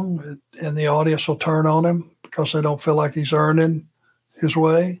long, and the audience will turn on him because they don't feel like he's earning his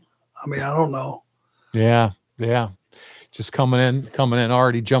way. I mean, I don't know. Yeah. Just coming in,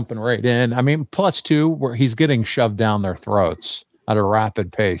 already jumping right in. I mean, +2, where he's getting shoved down their throats at a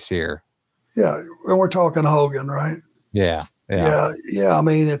rapid pace here. Yeah, and we're talking Hogan, right? Yeah. I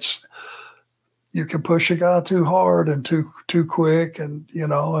mean, you can push a guy too hard and too quick, and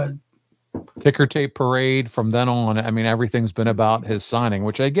and ticker tape parade from then on. I mean, everything's been about his signing,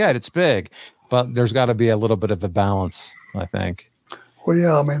 which I get, it's big, but there's got to be a little bit of a balance, I think. Well,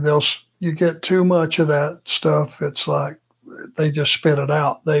 yeah, I mean, you get too much of that stuff. It's like they just spit it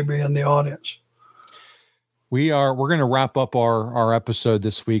out. They be in the audience. We're going to wrap up our episode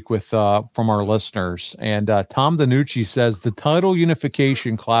this week with from our listeners. And Tom DiNucci says the title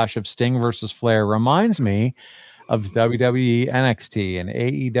unification clash of Sting versus Flair reminds me of WWE, NXT, and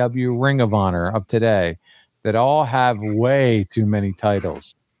AEW Ring of Honor of today that all have way too many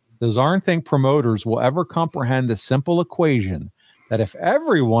titles. Does Arn think promoters will ever comprehend the simple equation that if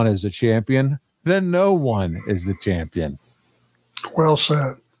everyone is a champion, then no one is the champion? Well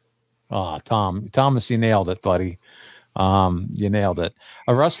said. Thomas, you nailed it, buddy. You nailed it.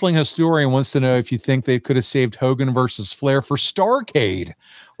 A wrestling historian wants to know if you think they could have saved Hogan versus Flair for Starrcade,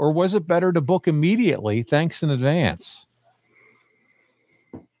 or was it better to book immediately? Thanks in advance.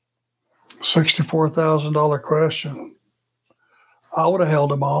 $64,000 question. I would have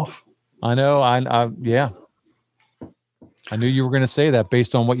held him off. I know. Yeah. I knew you were going to say that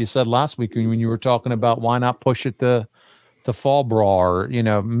based on what you said last week when you were talking about why not push it to Fall Brawl, or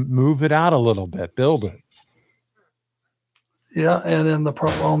move it out a little bit, build it. Yeah, and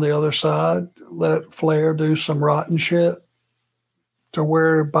on the other side, let Flair do some rotten shit. to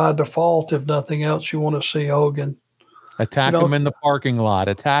where by default, if nothing else, you want to see Hogan attack him in the parking lot,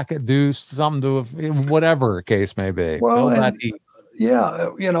 attack it, do something to whatever the case may be. Well,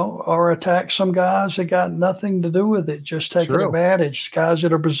 or attack some guys that got nothing to do with it, just taking advantage, guys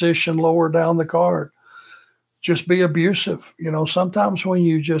that are positioned lower down the card. Just be abusive. Sometimes when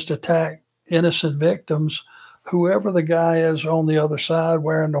you just attack innocent victims, whoever the guy is on the other side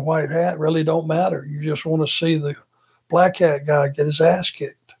wearing the white hat really don't matter. You just want to see the black hat guy get his ass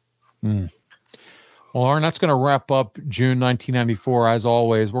kicked. Well, Arn, that's going to wrap up June 1994. As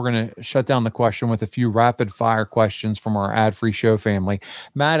always, we're going to shut down the question with a few rapid fire questions from our ad-free show family.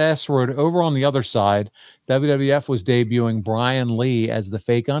 Matt S. wrote, over on the other side, WWF was debuting Brian Lee as the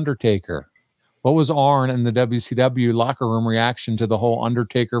fake Undertaker. What was Arn and the WCW locker room reaction to the whole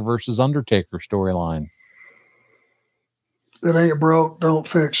Undertaker versus Undertaker storyline? It ain't broke, don't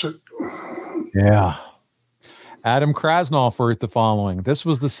fix it. Yeah. Adam Krasnoff wrote the following. This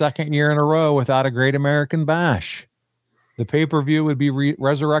was the second year in a row without a Great American Bash. The pay-per-view would be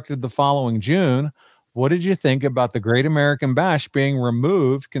resurrected the following June. What did you think about the Great American Bash being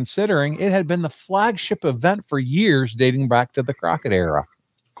removed, considering it had been the flagship event for years dating back to the Crockett era?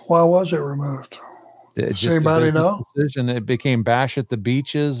 Why was it removed? Does anybody know? Decision. It became Bash at the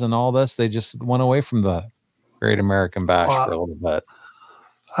Beaches and all this. They just went away from the Great American Bash for a little bit.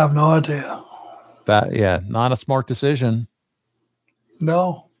 I have no idea. Not a smart decision.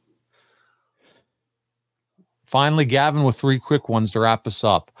 No. Finally, Gavin with three quick ones to wrap us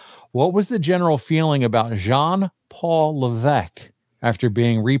up. What was the general feeling about Jean-Paul Levesque after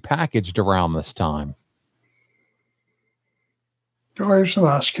being repackaged around this time? He was a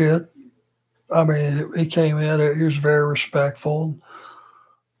nice kid. I mean, he came in, he was very respectful,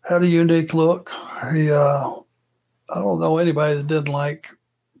 had a unique look. I don't know anybody that didn't like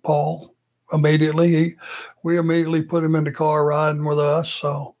Paul immediately. We immediately put him in the car riding with us.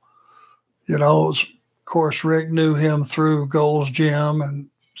 So, of course, Rick knew him through Gold's Gym and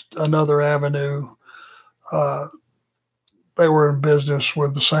another avenue. They were in business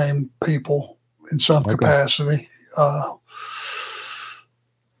with the same people in some capacity.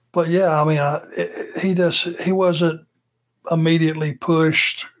 But yeah, I mean, he wasn't immediately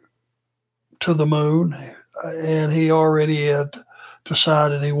pushed to the moon, and he already had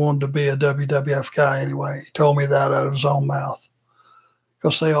decided he wanted to be a WWF guy anyway. He told me that out of his own mouth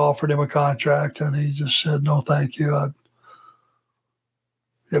because they offered him a contract, and he just said, "No, thank you. I'd,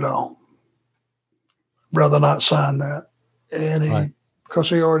 rather not sign that." And because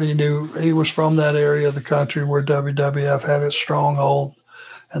he already knew he was from that area of the country where WWF had its stronghold.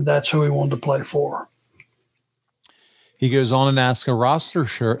 And that's who he wanted to play for. He goes on and asks, a roster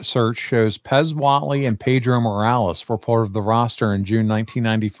search shows Pez Whatley and Pedro Morales were part of the roster in June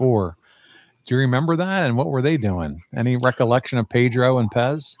 1994. Do you remember that? And what were they doing? Any recollection of Pedro and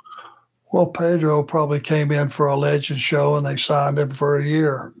Pez? Well, Pedro probably came in for a Legend show and they signed him for a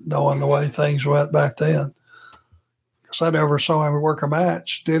year, knowing the way things went back then. Because I never saw him work a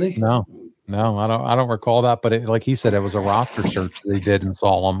match, did he? No, I don't recall that, but like he said, it was a roster search they did and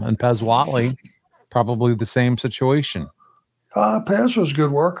saw him. And Pez Whatley, probably the same situation. Pez was a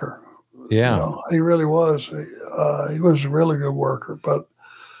good worker. Yeah. He really was. He was a really good worker. But,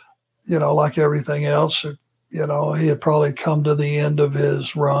 like everything else, he had probably come to the end of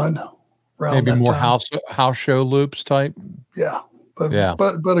his run. Maybe more house show loops type. Yeah. But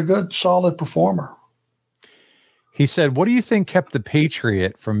a good, solid performer. He said, what do you think kept the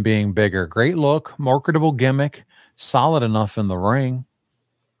Patriot from being bigger? Great look, marketable gimmick, solid enough in the ring.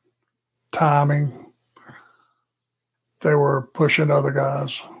 Timing. They were pushing other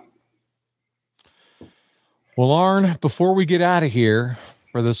guys. Well, Arn, before we get out of here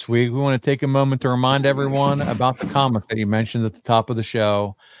for this week, we want to take a moment to remind everyone about the comic that you mentioned at the top of the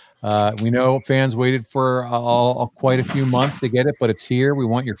show. We know fans waited for quite a few months to get it, but it's here. We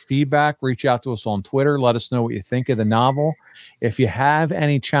want your feedback. Reach out to us on Twitter. Let us know what you think of the novel. If you have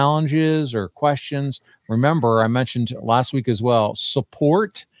any challenges or questions, remember, I mentioned last week as well,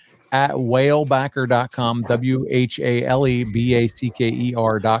 support at whalebacker.com,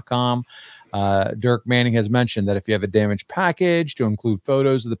 WHALEBACKER.com. Dirk Manning has mentioned that if you have a damaged package, to include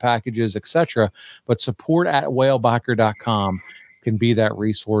photos of the packages, etc., but support at whalebacker.com can be that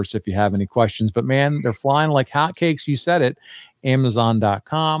resource if you have any questions. But man, they're flying like hotcakes. You said it.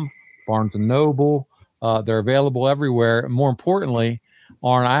 Amazon.com, Barnes & Noble. They're available everywhere. More importantly,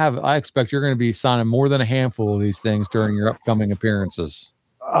 Arn, I expect you're going to be signing more than a handful of these things during your upcoming appearances.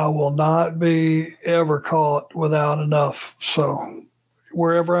 I will not be ever caught without enough. So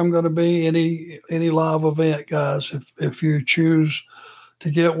wherever I'm going to be, any live event, guys, if you choose to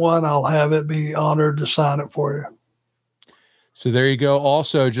get one, I'll have it. Be honored to sign it for you. So there you go.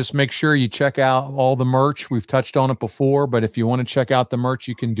 Also, just make sure you check out all the merch. We've touched on it before, but if you want to check out the merch,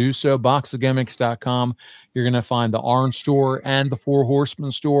 you can do so. boxofgimmicks.com. You're going to find the Arn store and the Four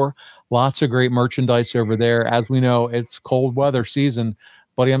Horsemen store. Lots of great merchandise over there. As we know, it's cold weather season.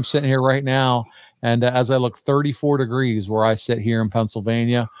 Buddy, I'm sitting here right now, and as I look, 34 degrees where I sit here in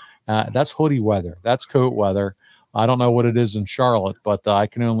Pennsylvania. That's hoodie weather. That's coat weather. I don't know what it is in Charlotte, but I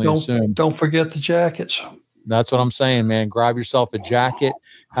can only assume. Don't forget the jackets. That's what I'm saying, man. Grab yourself a jacket,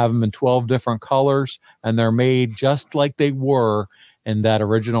 have them in 12 different colors, and they're made just like they were in that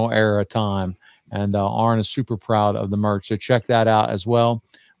original era time. And Arn is super proud of the merch. So check that out as well.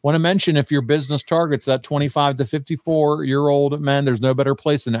 Want to mention, if your business targets that 25 to 54-year-old men, there's no better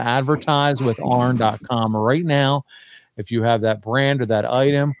place than to advertise with Arn.com right now. If you have that brand or that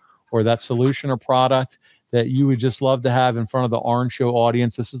item or that solution or product that you would just love to have in front of the Arn Show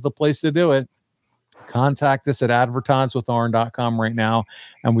audience, this is the place to do it. Contact us at advertisewitharn.com right now,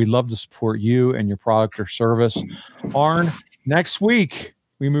 and we'd love to support you and your product or service. Arn, next week,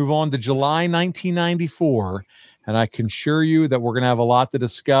 we move on to July 1994, and I can assure you that we're going to have a lot to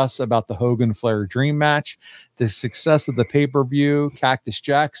discuss about the Hogan-Flair Dream Match, the success of the pay-per-view. Cactus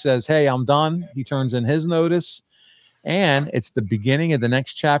Jack says, hey, I'm done. He turns in his notice, and it's the beginning of the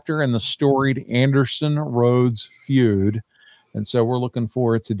next chapter in the storied Anderson-Rhodes feud. And so we're looking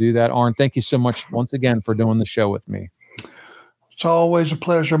forward to do that. Arn, thank you so much once again for doing the show with me. It's always a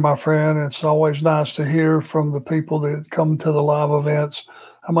pleasure, my friend. It's always nice to hear from the people that come to the live events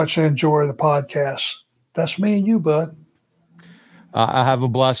how much they enjoy the podcast. That's me and you, bud. I have a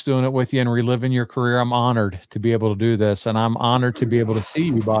blast doing it with you and reliving your career. I'm honored to be able to do this. And I'm honored to be able to see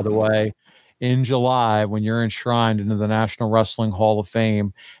you, by the way, in July when you're enshrined into the National Wrestling Hall of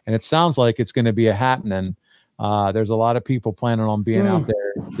Fame. And it sounds like it's going to be a happening. There's a lot of people planning on being out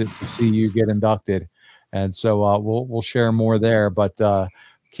there to see you get inducted. And so we'll share more there, but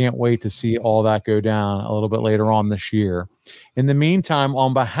can't wait to see all that go down a little bit later on this year. In the meantime,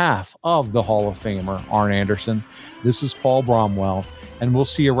 on behalf of the Hall of Famer, Arn Anderson, this is Paul Bromwell, and we'll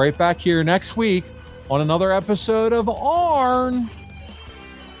see you right back here next week on another episode of Arn.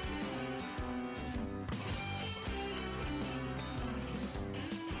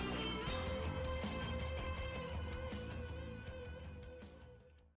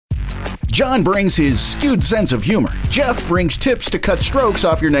 John brings his skewed sense of humor. Jeff brings tips to cut strokes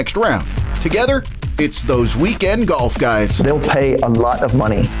off your next round. Together, it's those weekend golf guys. They'll pay a lot of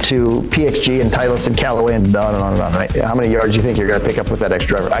money to PXG and Titleist and Callaway and on and on and on, right? How many yards do you think you're going to pick up with that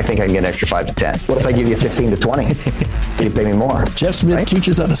extra driver? I think I can get an extra 5 to 10. What if I give you 15 to 20? You pay me more. Jeff Smith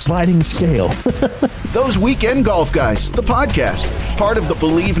teaches on a sliding scale. Those Weekend Golf Guys, the podcast, part of the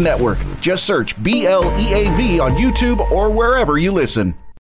Believe Network. Just search BLEAV on YouTube or wherever you listen.